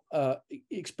now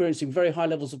experiencing very high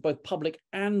levels of both public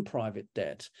and private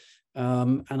debt.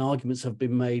 And arguments have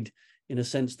been made in a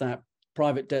sense that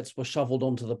private debts were shoveled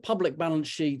onto the public balance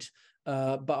sheet,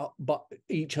 but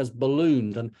each has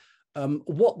ballooned. And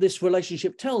what this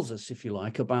relationship tells us, if you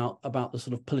like, about the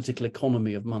sort of political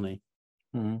economy of money.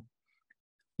 Mm-hmm.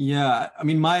 Yeah, I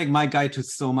mean, my guide to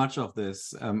so much of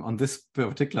this on this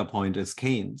particular point is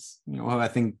Keynes, who I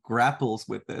think grapples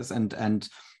with this and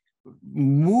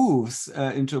moves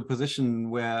into a position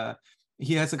where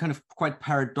he has a kind of quite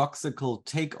paradoxical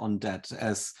take on debt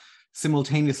as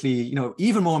simultaneously,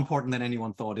 even more important than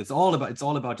anyone thought. It's all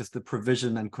about just the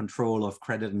provision and control of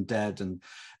credit and debt, and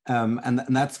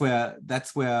that's where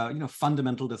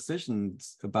fundamental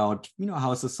decisions about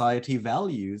how society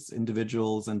values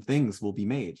individuals and things will be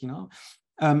made.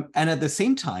 And at the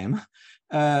same time,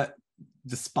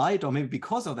 despite or maybe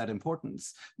because of that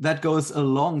importance, that goes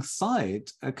alongside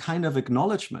a kind of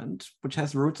acknowledgement, which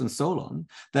has roots in Solon,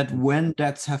 that when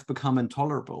debts have become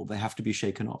intolerable, they have to be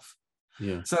shaken off.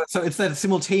 Yeah. So it's that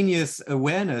simultaneous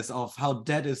awareness of how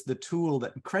debt is the tool,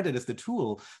 that credit is the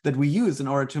tool that we use in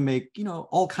order to make,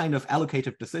 all kind of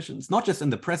allocative decisions, not just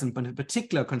in the present, but in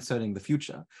particular concerning the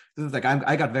future. This is like,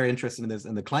 I got very interested in this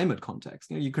in the climate context.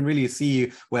 You can really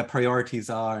see where priorities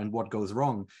are and what goes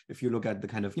wrong if you look at the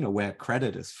kind of, where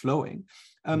credit is flowing.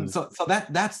 So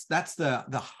that's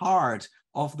the heart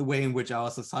of the way in which our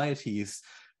societies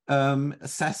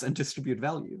assess and distribute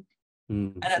value.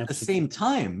 And at the same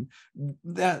time,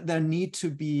 there need to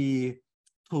be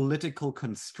political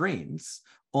constraints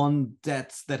on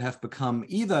debts that have become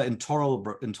either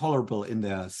intolerable in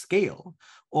their scale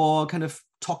or kind of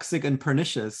toxic and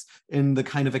pernicious in the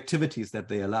kind of activities that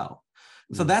they allow.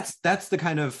 So that's the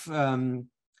kind of I'm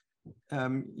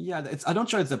not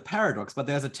sure it's a paradox, but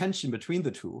there's a tension between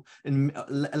the two in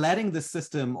letting the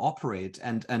system operate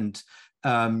and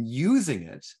using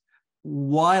it,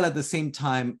 while at the same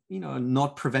time,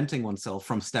 not preventing oneself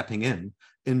from stepping in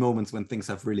moments when things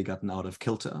have really gotten out of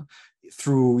kilter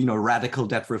through, radical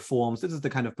debt reforms. This is the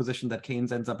kind of position that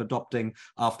Keynes ends up adopting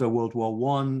after World War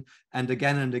I, and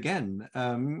again.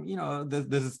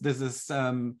 This is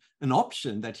an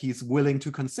option that he's willing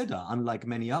to consider, unlike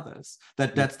many others,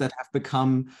 that debts that have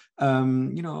become,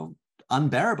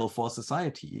 unbearable for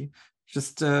society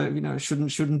just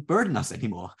shouldn't burden us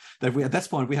anymore. That we at this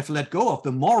point we have to let go of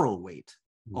the moral weight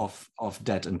of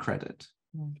debt and credit.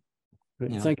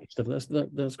 Yeah. Thank you, Stefan.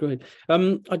 That's great.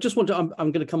 I just want to.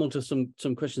 I'm going to come on to some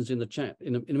questions in the chat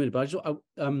in a minute, but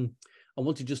I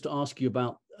wanted just to ask you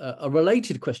about a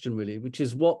related question, really, which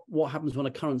is what happens when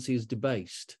a currency is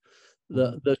debased.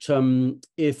 If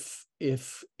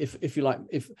you like,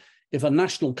 if a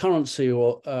national currency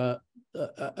or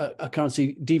a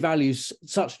currency devalues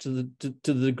such to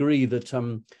the degree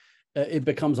that it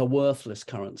becomes a worthless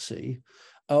currency.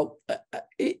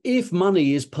 If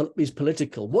money is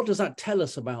political, what does that tell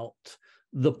us about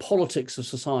the politics of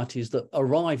societies that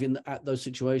arrive at those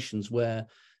situations where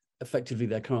effectively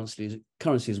their currency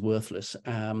is worthless?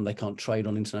 They can't trade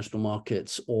on international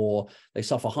markets, or they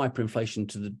suffer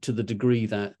hyperinflation to the degree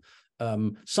that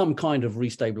some kind of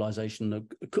restabilization,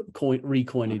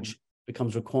 recoinage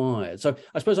becomes required. So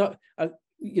I suppose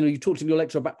you talked in your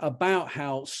lecture about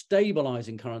how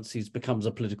stabilizing currencies becomes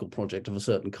a political project of a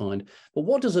certain kind. But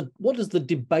what does the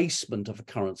debasement of a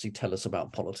currency tell us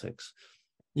about politics?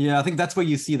 Yeah, I think that's where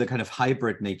you see the kind of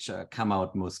hybrid nature come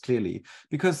out most clearly,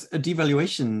 because a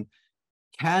devaluation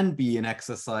can be an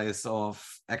exercise of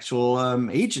actual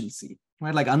agency,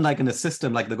 right? Like, unlike in a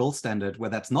system like the gold standard,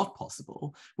 where that's not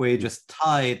possible, where you're just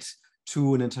tied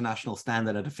to an international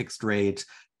standard at a fixed rate,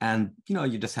 and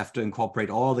you just have to incorporate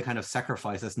all the kind of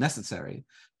sacrifices necessary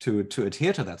to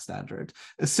adhere to that standard.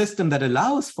 A system that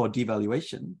allows for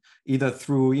devaluation, either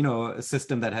through a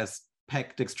system that has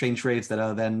pegged exchange rates that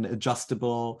are then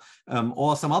adjustable,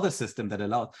 or some other system that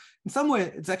allows. In some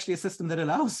way, it's actually a system that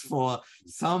allows for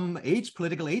some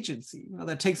political agency,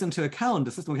 that takes into account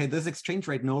the system. Okay, this exchange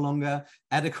rate no longer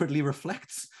adequately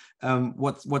reflects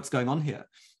what's going on here.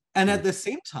 And at the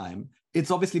same time,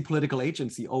 it's obviously political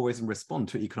agency always in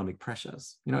response to economic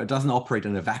pressures. It doesn't operate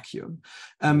in a vacuum.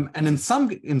 And in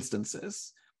some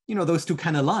instances, those two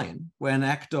can align, where an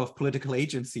act of political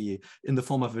agency in the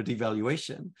form of a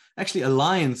devaluation actually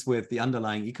aligns with the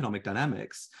underlying economic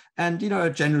dynamics and,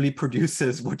 it generally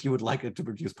produces what you would like it to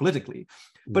produce politically.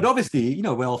 But obviously,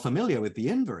 we're all familiar with the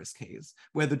inverse case,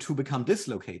 where the two become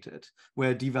dislocated,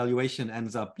 where devaluation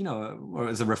ends up, or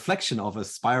is a reflection of a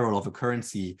spiral of a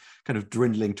currency kind of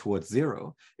dwindling towards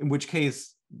zero, in which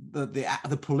case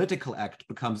the political act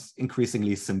becomes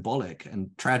increasingly symbolic and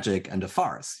tragic and a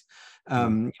farce.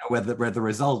 Where the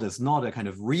result is not a kind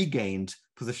of regained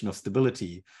position of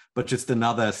stability, but just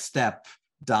another step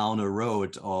down a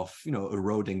road of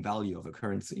eroding value of a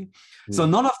currency. So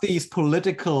none of these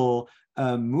political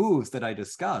moves that I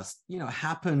discussed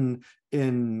happen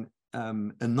in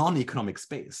a non-economic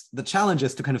space. The challenge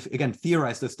is to kind of, again,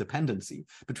 theorize this dependency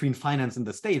between finance and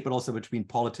the state, but also between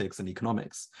politics and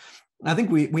economics. And I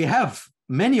think we have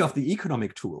many of the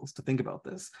economic tools to think about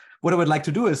this. What I would like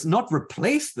to do is not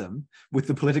replace them with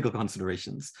the political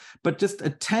considerations, but just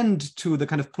attend to the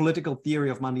kind of political theory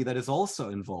of money that is also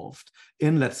involved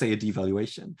in, let's say, a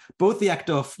devaluation. Both the act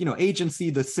of, agency,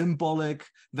 the symbolic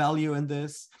value in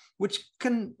this, which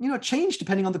can, change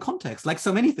depending on the context, like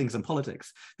so many things in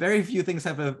politics. Very few things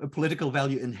have a political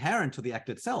value inherent to the act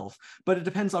itself, but it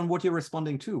depends on what you're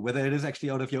responding to, whether it is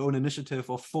actually out of your own initiative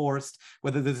or forced,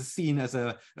 whether this is seen as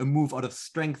a move out of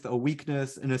strength or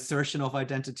weakness, an assertion of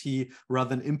identity rather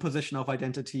than imposition of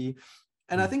identity.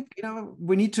 And I think,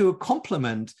 we need to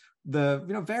complement the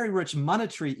very rich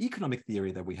monetary economic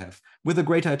theory that we have with a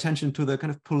greater attention to the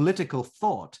kind of political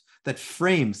thought that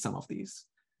frames some of these.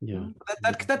 Yeah,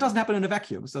 that doesn't happen in a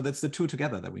vacuum. So that's the two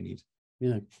together that we need.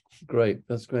 Yeah, great.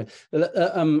 That's great.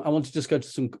 I want to just go to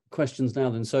some questions now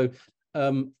then. So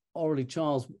orally,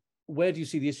 Charles, where do you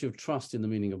see the issue of trust in the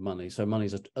meaning of money? So money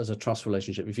as a trust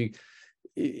relationship.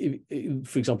 If,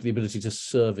 for example, the ability to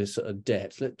service a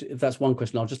debt. If that's one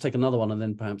question, I'll just take another one and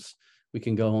then perhaps we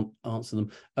can go on, answer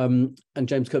them. And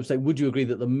James Cope say, would you agree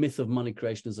that the myth of money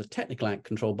creation as a technical act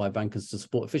controlled by bankers to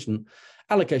support efficient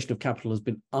allocation of capital has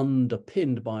been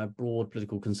underpinned by a broad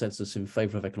political consensus in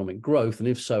favor of economic growth? And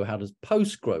if so, how does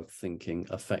post-growth thinking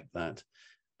affect that?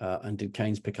 And did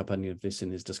Keynes pick up any of this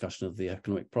in his discussion of the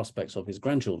economic prospects of his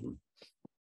grandchildren?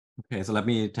 Okay, so let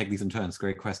me take these in turns.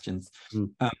 Great questions.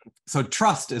 So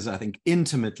trust is, I think,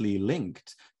 intimately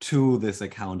linked to this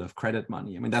account of credit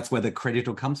money. I mean, that's where the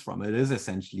credito comes from. It is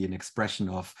essentially an expression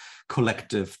of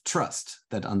collective trust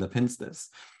that underpins this.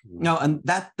 Now, and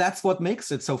that's what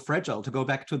makes it so fragile. To go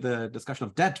back to the discussion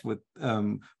of debt, with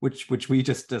which we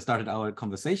just started our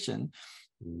conversation.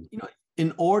 You know,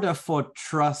 in order for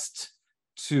trust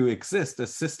to exist, a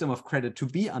system of credit to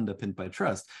be underpinned by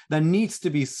trust, there needs to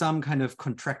be some kind of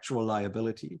contractual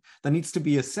liability. There needs to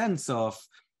be a sense of,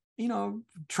 you know,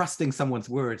 trusting someone's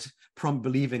word,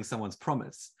 believing someone's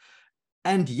promise.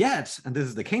 And yet, and this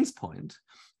is the Keynes point,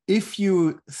 if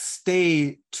you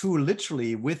stay too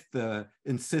literally with the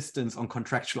insistence on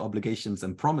contractual obligations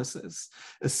and promises,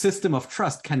 a system of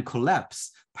trust can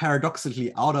collapse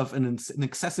paradoxically out of an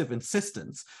excessive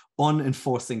insistence on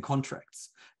enforcing contracts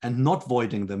and not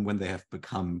voiding them when they have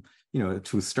become, you know,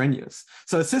 too strenuous.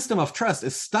 So a system of trust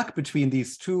is stuck between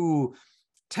these two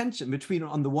tension, between,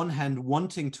 on the one hand,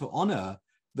 wanting to honor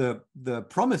the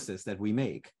promises that we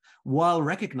make, while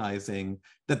recognizing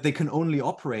that they can only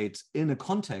operate in a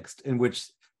context in which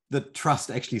the trust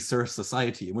actually serves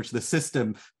society, in which the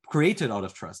system created out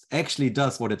of trust actually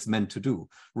does what it's meant to do,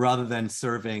 rather than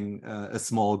serving a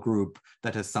small group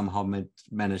that has somehow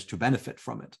managed to benefit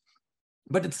from it.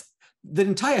 But the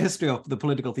entire history of the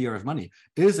political theory of money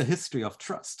is a history of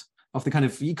trust, of the kind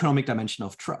of economic dimension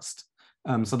of trust.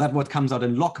 So that's what comes out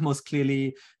in Locke most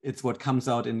clearly. It's what comes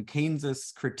out in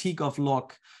Keynes's critique of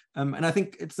Locke. And I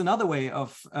think it's another way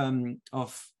of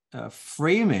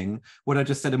framing what I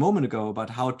just said a moment ago about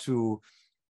how to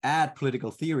add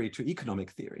political theory to economic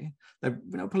theory. That,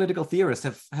 you know, political theorists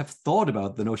have thought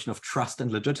about the notion of trust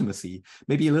and legitimacy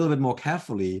maybe a little bit more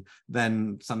carefully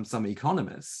than some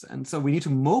economists. And so we need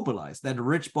to mobilize that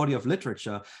rich body of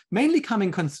literature, mainly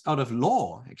coming out of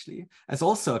law, actually, as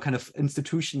also a kind of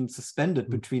institution suspended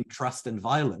between trust and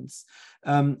violence.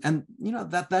 And you know,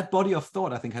 that body of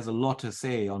thought, I think, has a lot to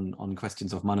say on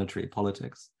questions of monetary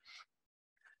politics.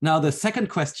 Now, the second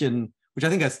question, which I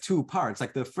think has two parts,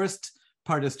 like the first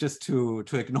part is just to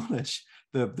acknowledge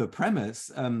the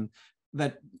premise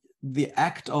that the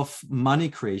act of money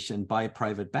creation by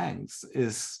private banks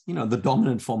is, you know, the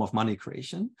dominant form of money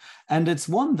creation. And it's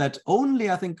one that only,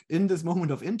 I think, in this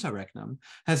moment of interregnum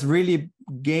has really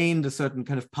gained a certain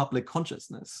kind of public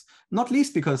consciousness, not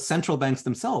least because central banks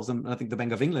themselves, and I think the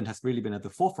Bank of England has really been at the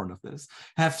forefront of this,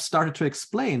 have started to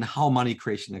explain how money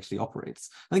creation actually operates.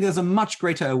 I think there's a much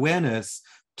greater awareness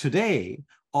today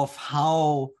of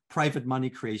how private money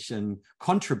creation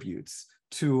contributes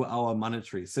to our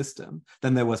monetary system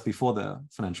than there was before the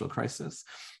financial crisis.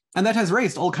 And that has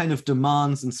raised all kinds of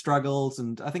demands and struggles,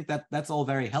 and I think that's all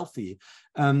very healthy.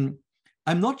 I'm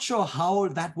not sure how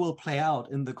that will play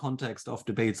out in the context of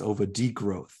debates over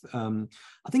degrowth.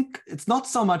 I think it's not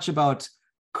so much about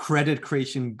credit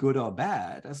creation, good or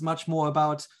bad, as much more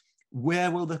about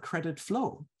where will the credit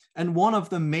flow. And one of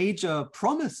the major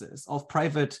promises of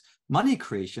private money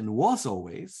creation was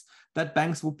always that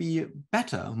banks would be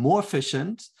better, more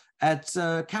efficient at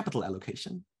capital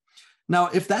allocation. Now,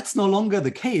 if that's no longer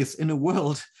the case in a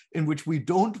world in which we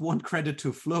don't want credit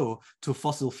to flow to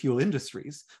fossil fuel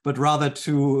industries, but rather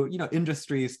to, you know,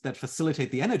 industries that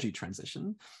facilitate the energy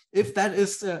transition, if that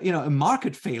is you know, a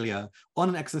market failure on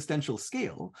an existential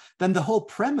scale, then the whole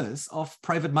premise of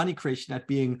private money creation at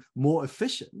being more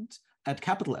efficient at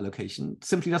capital allocation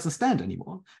simply doesn't stand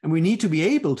anymore. And we need to be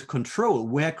able to control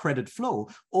where credit flow,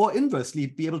 or inversely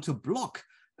be able to block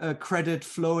credit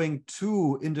flowing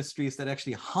to industries that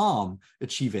actually harm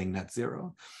achieving net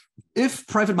zero. If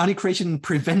private money creation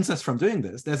prevents us from doing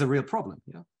this, there's a real problem.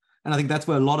 Yeah? And I think that's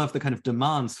where a lot of the kind of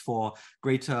demands for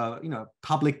greater, you know,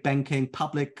 public banking,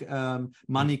 public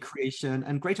money creation,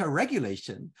 and greater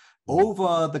regulation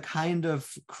over the kind of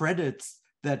credits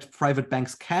that private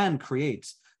banks can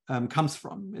create comes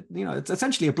from. You know, it's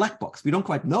essentially a black box. We don't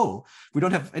quite know. We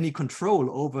don't have any control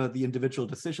over the individual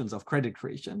decisions of credit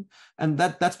creation. And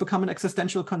that's become an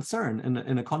existential concern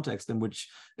in a context in which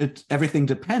everything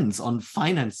depends on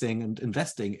financing and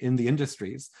investing in the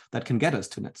industries that can get us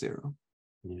to net zero.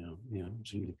 Yeah,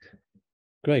 absolutely.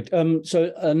 Great.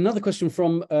 So another question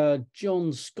from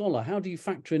John Scholar. How do you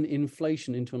factor in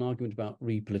inflation into an argument about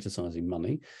repoliticizing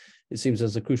money? It seems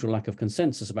there's a crucial lack of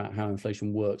consensus about how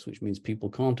inflation works, which means people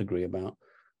can't agree about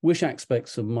which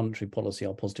aspects of monetary policy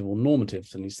are positive or normative?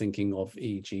 And he's thinking of,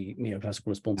 e.g., neoclassical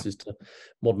responses to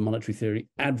modern monetary theory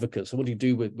advocates. So what do you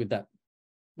do with that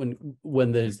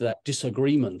when there's that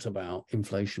disagreement about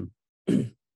inflation?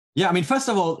 Yeah, I mean, first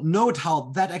of all, note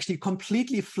how that actually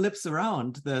completely flips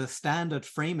around the standard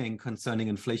framing concerning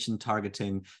inflation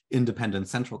targeting independent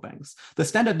central banks. The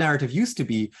standard narrative used to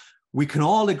be, we can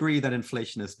all agree that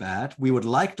inflation is bad. We would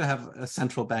like to have a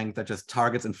central bank that just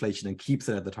targets inflation and keeps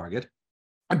it at the target.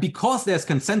 And because there's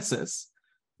consensus,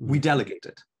 we delegate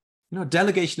it.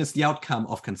 Delegation is the outcome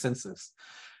of consensus.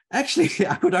 Actually,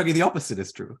 I would argue the opposite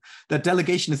is true, that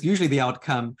delegation is usually the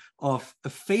outcome of a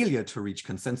failure to reach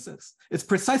consensus. It's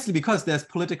precisely because there's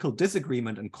political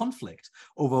disagreement and conflict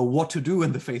over what to do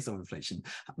in the face of inflation,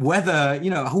 whether,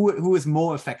 who is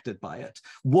more affected by it,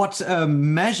 what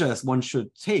measures one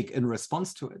should take in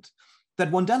response to it, that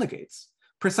one delegates.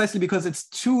 Precisely because it's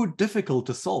too difficult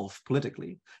to solve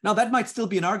politically. Now, that might still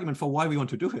be an argument for why we want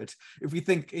to do it, if we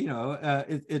think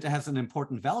it has an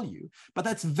important value. But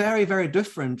that's very, very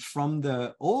different from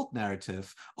the old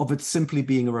narrative of it simply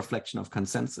being a reflection of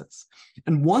consensus.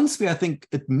 And once we, I think,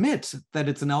 admit that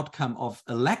it's an outcome of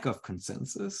a lack of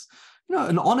consensus,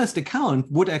 an honest account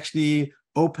would actually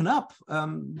open up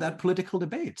that political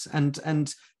debate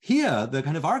and hear the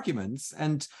kind of arguments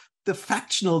and the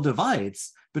factional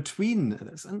divides between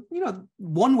this. And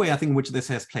one way I think in which this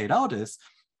has played out is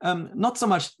not so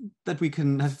much that we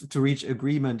can have to reach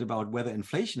agreement about whether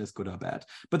inflation is good or bad,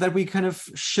 but that we kind of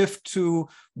shift to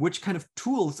which kind of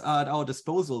tools are at our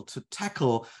disposal to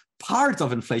tackle parts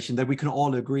of inflation that we can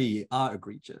all agree are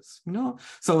egregious.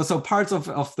 So parts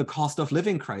of the cost of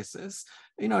living crisis,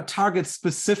 target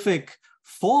specific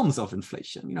forms of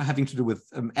inflation, having to do with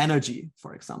energy,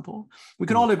 for example. We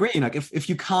can all agree, if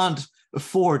you can't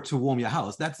afford to warm your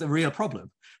house, that's a real problem.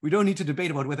 We don't need to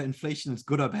debate about whether inflation is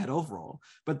good or bad overall,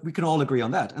 but we can all agree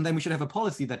on that. And then we should have a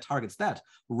policy that targets that,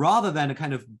 rather than a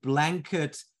kind of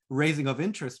blanket raising of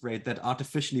interest rate that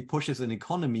artificially pushes an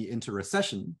economy into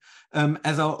recession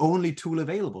as our only tool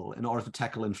available in order to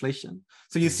tackle inflation.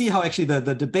 So you see how actually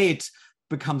the debate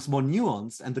becomes more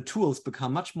nuanced and the tools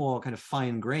become much more kind of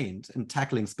fine-grained in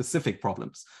tackling specific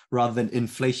problems rather than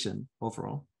inflation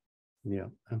overall. Yeah,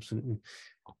 absolutely.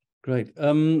 Great.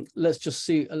 Let's just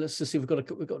see if we've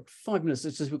got 5 minutes.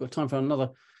 Let's see if we've got time for another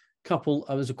couple.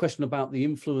 There's a question about the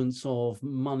influence of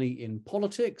money in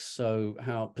politics. So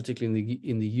how, particularly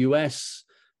in the US,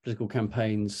 political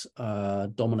campaigns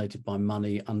dominated by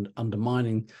money and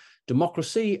undermining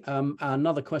democracy.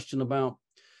 Another question about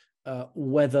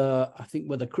whether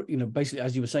basically,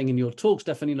 as you were saying in your talk,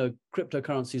 Stefan,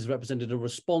 cryptocurrencies represented a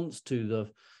response to the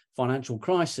financial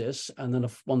crisis, and then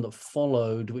one that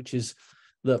followed, which is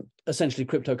that essentially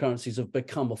cryptocurrencies have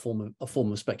become a form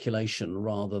of speculation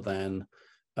rather than,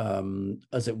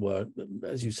 as it were,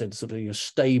 as you said, sort of a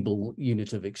stable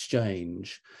unit of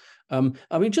exchange.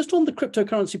 I mean, just on the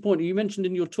cryptocurrency point, you mentioned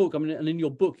in your talk, and in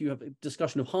your book, you have a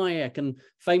discussion of Hayek and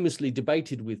famously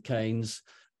debated with Keynes.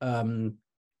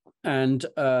 And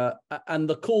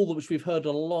the call which we've heard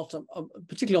a lot,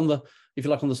 particularly on the, if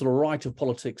you like, on the sort of right of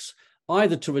politics,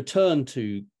 either to return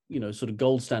to sort of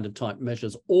gold standard type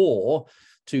measures or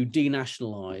to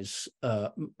denationalize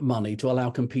money to allow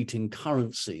competing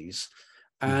currencies.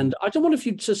 And I don't wonder if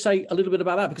you'd just say a little bit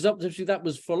about that, because obviously that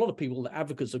was, for a lot of people, the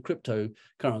advocates of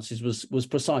cryptocurrencies was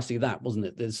precisely that, wasn't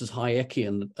it? This is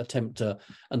Hayekian attempt to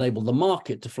enable the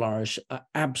market to flourish,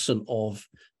 absent of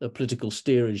the political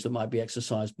steerage that might be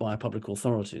exercised by public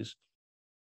authorities.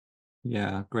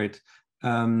 Yeah, great.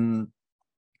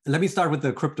 Let me start with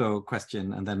the crypto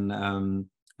question, and then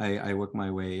I work my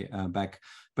way back.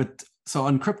 But so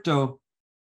on crypto,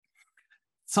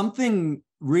 something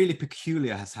really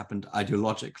peculiar has happened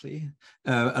ideologically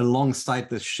alongside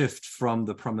the shift from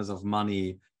the promise of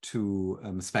money to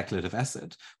speculative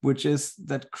asset, which is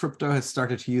that crypto has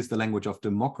started to use the language of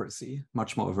democracy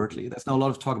much more overtly. There's now a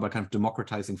lot of talk about kind of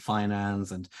democratizing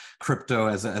finance and crypto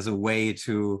as a way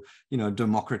to,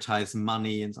 democratize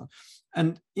money and so on.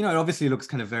 And, it obviously looks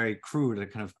kind of very crude and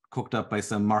kind of cooked up by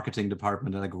some marketing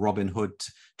department like Robin Hood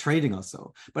trading or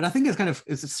so. But I think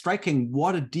it's striking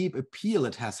what a deep appeal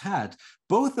it has had,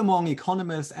 both among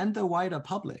economists and the wider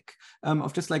public,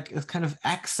 of just like a kind of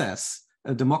access,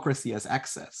 democracy as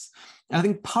access. And I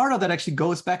think part of that actually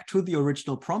goes back to the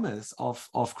original promise of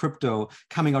crypto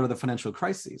coming out of the financial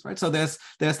crises, right? So there's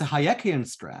the Hayekian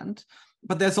strand,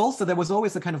 but there was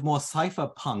always a kind of more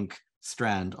cypherpunk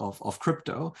strand of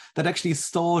crypto that actually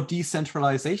saw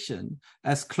decentralization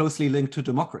as closely linked to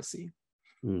democracy.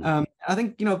 I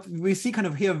think, we see kind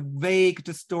of here vague,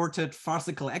 distorted,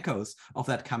 farcical echoes of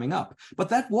that coming up. But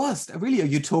that was really a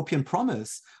utopian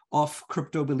promise of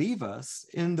crypto believers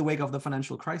in the wake of the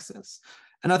financial crisis.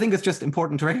 And I think it's just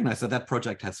important to recognize that that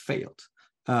project has failed.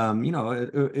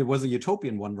 It was a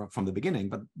utopian one from the beginning,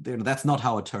 but that's not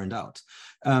how it turned out.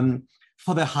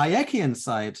 For the Hayekian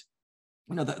side,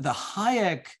 the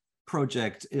Hayek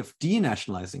project of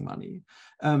denationalizing money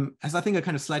has, I think, a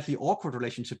kind of slightly awkward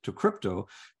relationship to crypto,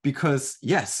 because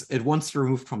yes, it wants to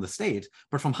remove from the state,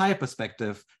 but from Hayek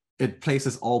perspective, it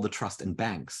places all the trust in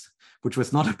banks, which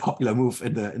was not a popular move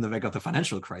in the wake of the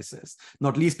financial crisis,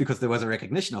 not least because there was a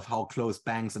recognition of how close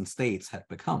banks and states had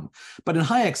become. But in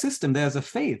Hayek's system, there's a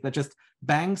faith that just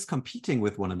banks competing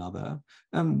with one another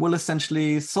will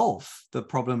essentially solve the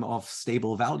problem of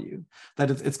stable value,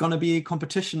 that it's going to be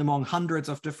competition among hundreds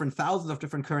of different, thousands of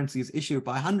different currencies issued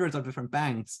by hundreds of different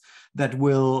banks that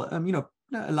will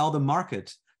allow the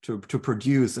market to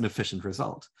produce an efficient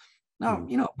result. Now,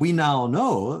 we now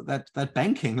know that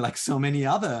banking, like so many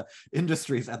other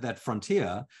industries at that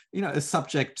frontier, is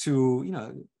subject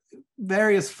to,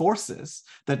 various forces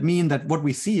that mean that what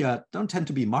we see don't tend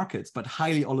to be markets, but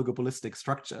highly oligopolistic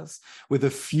structures with a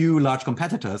few large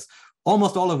competitors,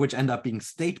 almost all of which end up being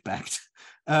state-backed.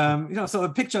 So a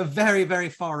picture very, very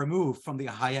far removed from the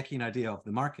Hayekian idea of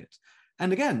the market.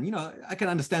 And again, I can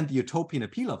understand the utopian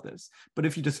appeal of this, but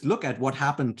if you just look at what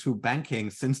happened to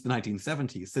banking since the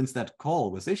 1970s, since that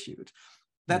call was issued,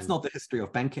 that's not the history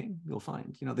of banking, you'll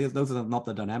find. Those are not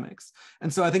the dynamics.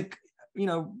 And so I think,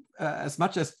 as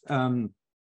much as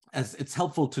it's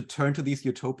helpful to turn to these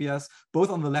utopias, both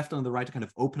on the left and on the right, to kind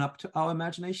of open up to our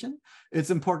imagination,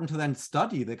 it's important to then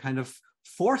study the kind of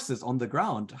forces on the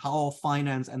ground, how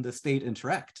finance and the state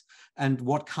interact, and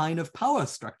what kind of power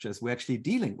structures we're actually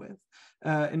dealing with,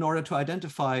 in order to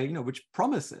identify, which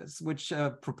promises, which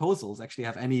proposals actually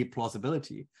have any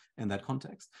plausibility in that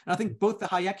context. And I think both the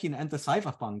Hayekian and the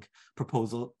cypherpunk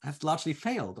proposal have largely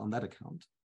failed on that account.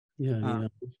 Yeah.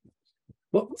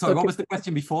 Sorry, what was the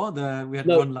question before? We had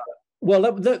one last. Well,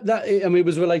 it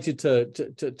was related to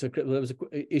there was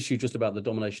an issue just about the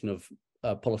domination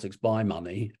of politics by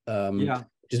money.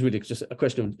 Which is really just a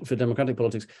question for democratic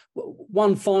politics.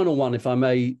 One final one, if I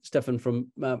may, Stefan,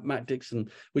 from Matt Dixon,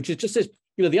 which is just this,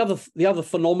 the other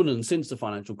phenomenon since the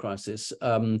financial crisis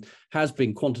has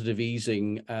been quantitative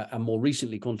easing and more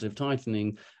recently quantitative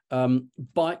tightening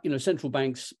by central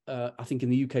banks. I think in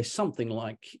the UK something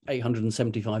like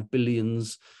 875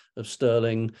 billions of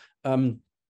sterling.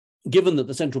 Given that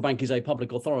the central bank is a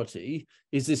public authority,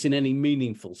 is this in any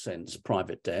meaningful sense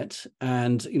private debt?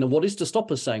 And what is to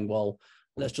stop us saying, well,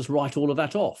 let's just write all of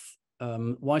that off?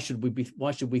 Why should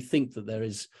we think that there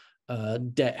is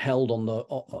debt held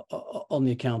on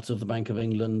the accounts of the Bank of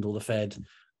England or the Fed,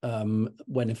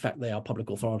 when in fact they are public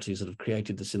authorities that have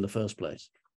created this in the first place?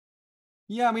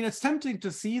 Yeah, I mean, it's tempting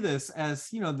to see this as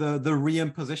the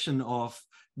reimposition of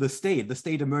the state. The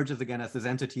state emerges again as this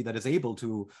entity that is able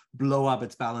to blow up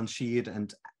its balance sheet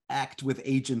and act with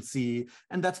agency.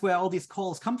 And that's where all these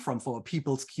calls come from for a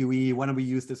people's QE. Why don't we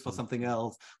use this for something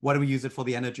else? Why don't we use it for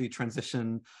the energy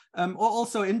transition? Or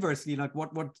also inversely, like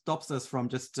what stops us from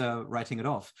just writing it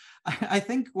off? I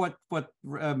think what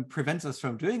prevents us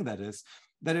from doing that is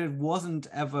that it wasn't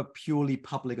ever purely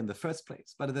public in the first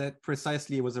place, but that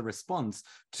precisely it was a response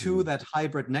to that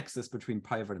hybrid nexus between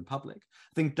private and public.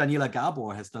 I think Daniela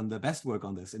Gabor has done the best work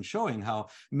on this in showing how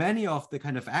many of the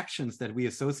kind of actions that we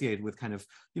associate with kind of,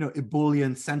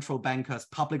 ebullient central bankers,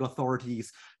 public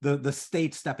authorities, the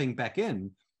state stepping back in,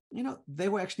 they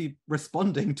were actually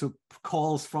responding to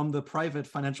calls from the private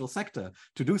financial sector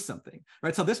to do something,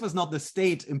 right? So this was not the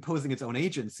state imposing its own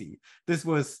agency. This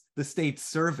was the state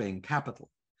serving capital,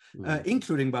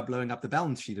 including by blowing up the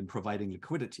balance sheet and providing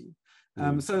liquidity.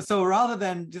 So rather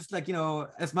than just like,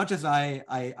 as much as I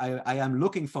am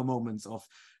looking for moments of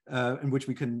in which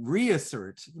we can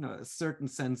reassert, a certain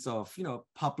sense of,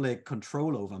 public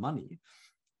control over money,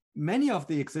 many of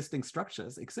the existing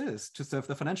structures exist to serve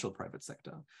the financial private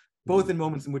sector, both in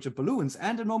moments in which it balloons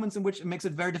and in moments in which it makes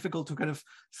it very difficult to kind of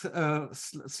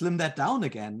slim that down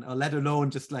again, or let alone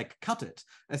just like cut it,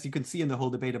 as you can see in the whole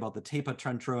debate about the taper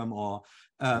tantrum or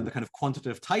the kind of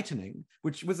quantitative tightening,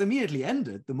 which was immediately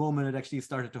ended the moment it actually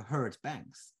started to hurt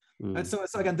banks. And so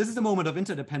again, this is a moment of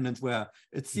interdependence where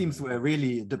it seems we're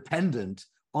really dependent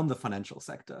on the financial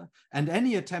sector, and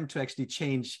any attempt to actually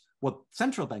change what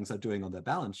central banks are doing on their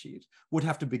balance sheet would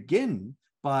have to begin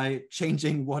by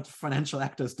changing what financial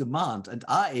actors demand and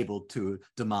are able to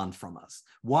demand from us,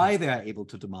 why they are able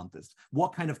to demand this,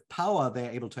 what kind of power they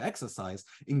are able to exercise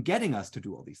in getting us to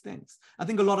do all these things. I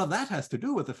think a lot of that has to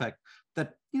do with the fact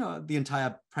that, you know, the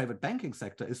entire private banking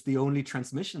sector is the only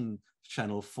transmission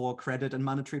channel for credit and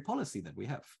monetary policy that we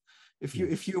have.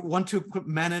 If you want to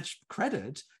manage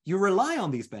credit, you rely on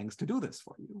these banks to do this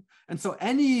for you. And so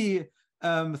any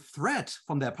threat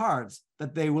from their parts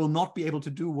that they will not be able to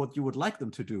do what you would like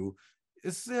them to do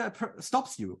is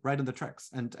stops you right in the tracks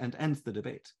and ends the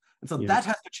debate. And so that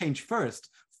has to change first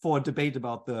for a debate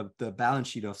about the balance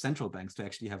sheet of central banks to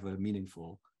actually have a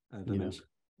meaningful dimension.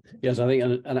 Yes, I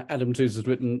think, and Adam Tooze has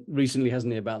written recently,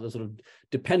 hasn't he, about the sort of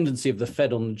dependency of the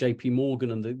Fed on JP Morgan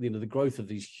and the growth of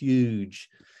these huge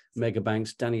mega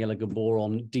banks, Daniela Gabor,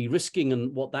 on de-risking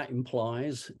and what that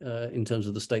implies in terms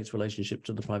of the state's relationship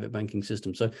to the private banking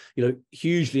system. So, you know,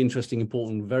 hugely interesting,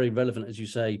 important, very relevant, as you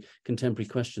say, contemporary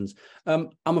questions. I'm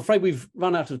afraid we've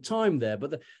run out of time there,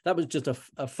 but that was just a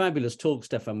fabulous talk,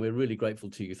 Stefan. We're really grateful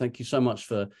to you. Thank you so much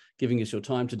for giving us your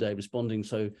time today, responding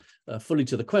so fully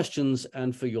to the questions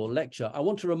and for your lecture. I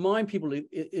want to remind people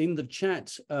in the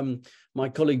chat, my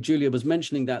colleague Julia was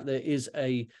mentioning that there is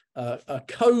a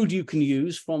code you can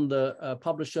use from the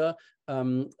publisher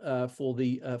for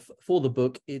the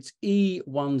book. It's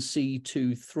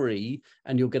E1C23,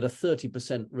 and you'll get a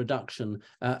 30% reduction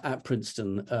at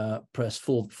Princeton Press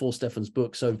for Stefan's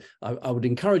book. So I would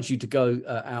encourage you to go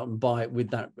out and buy it with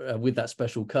that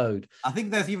special code. I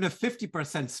think there's even a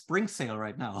 50% spring sale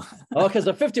right now. Okay,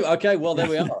 so 50. Okay, well there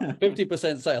we are,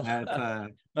 50% sale.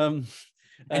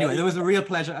 Anyway, it was a real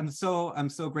pleasure. I'm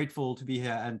so grateful to be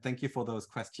here, and thank you for those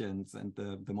questions and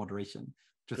the moderation.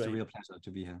 Just a real pleasure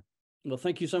to be here. Well,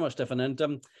 thank you so much, Stefan. And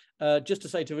just to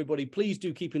say to everybody, please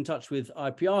do keep in touch with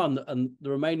IPR and the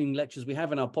remaining lectures we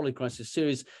have in our Polycrisis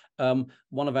series.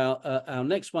 One of our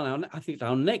next one, I think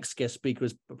our next guest speaker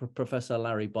is Professor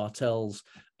Larry Bartels,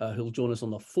 who'll join us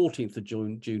on the 14th of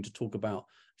June to talk about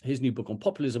his new book on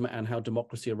populism and how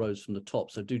democracy arose from the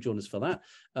top. So do join us for that.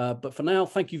 But for now,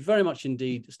 thank you very much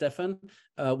indeed, Stefan.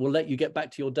 We'll let you get back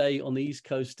to your day on the East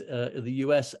Coast of the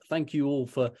US. Thank you all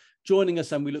for joining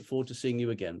us, and we look forward to seeing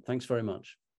you again. Thanks very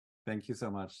much. Thank you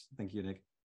so much. Thank you, Nick.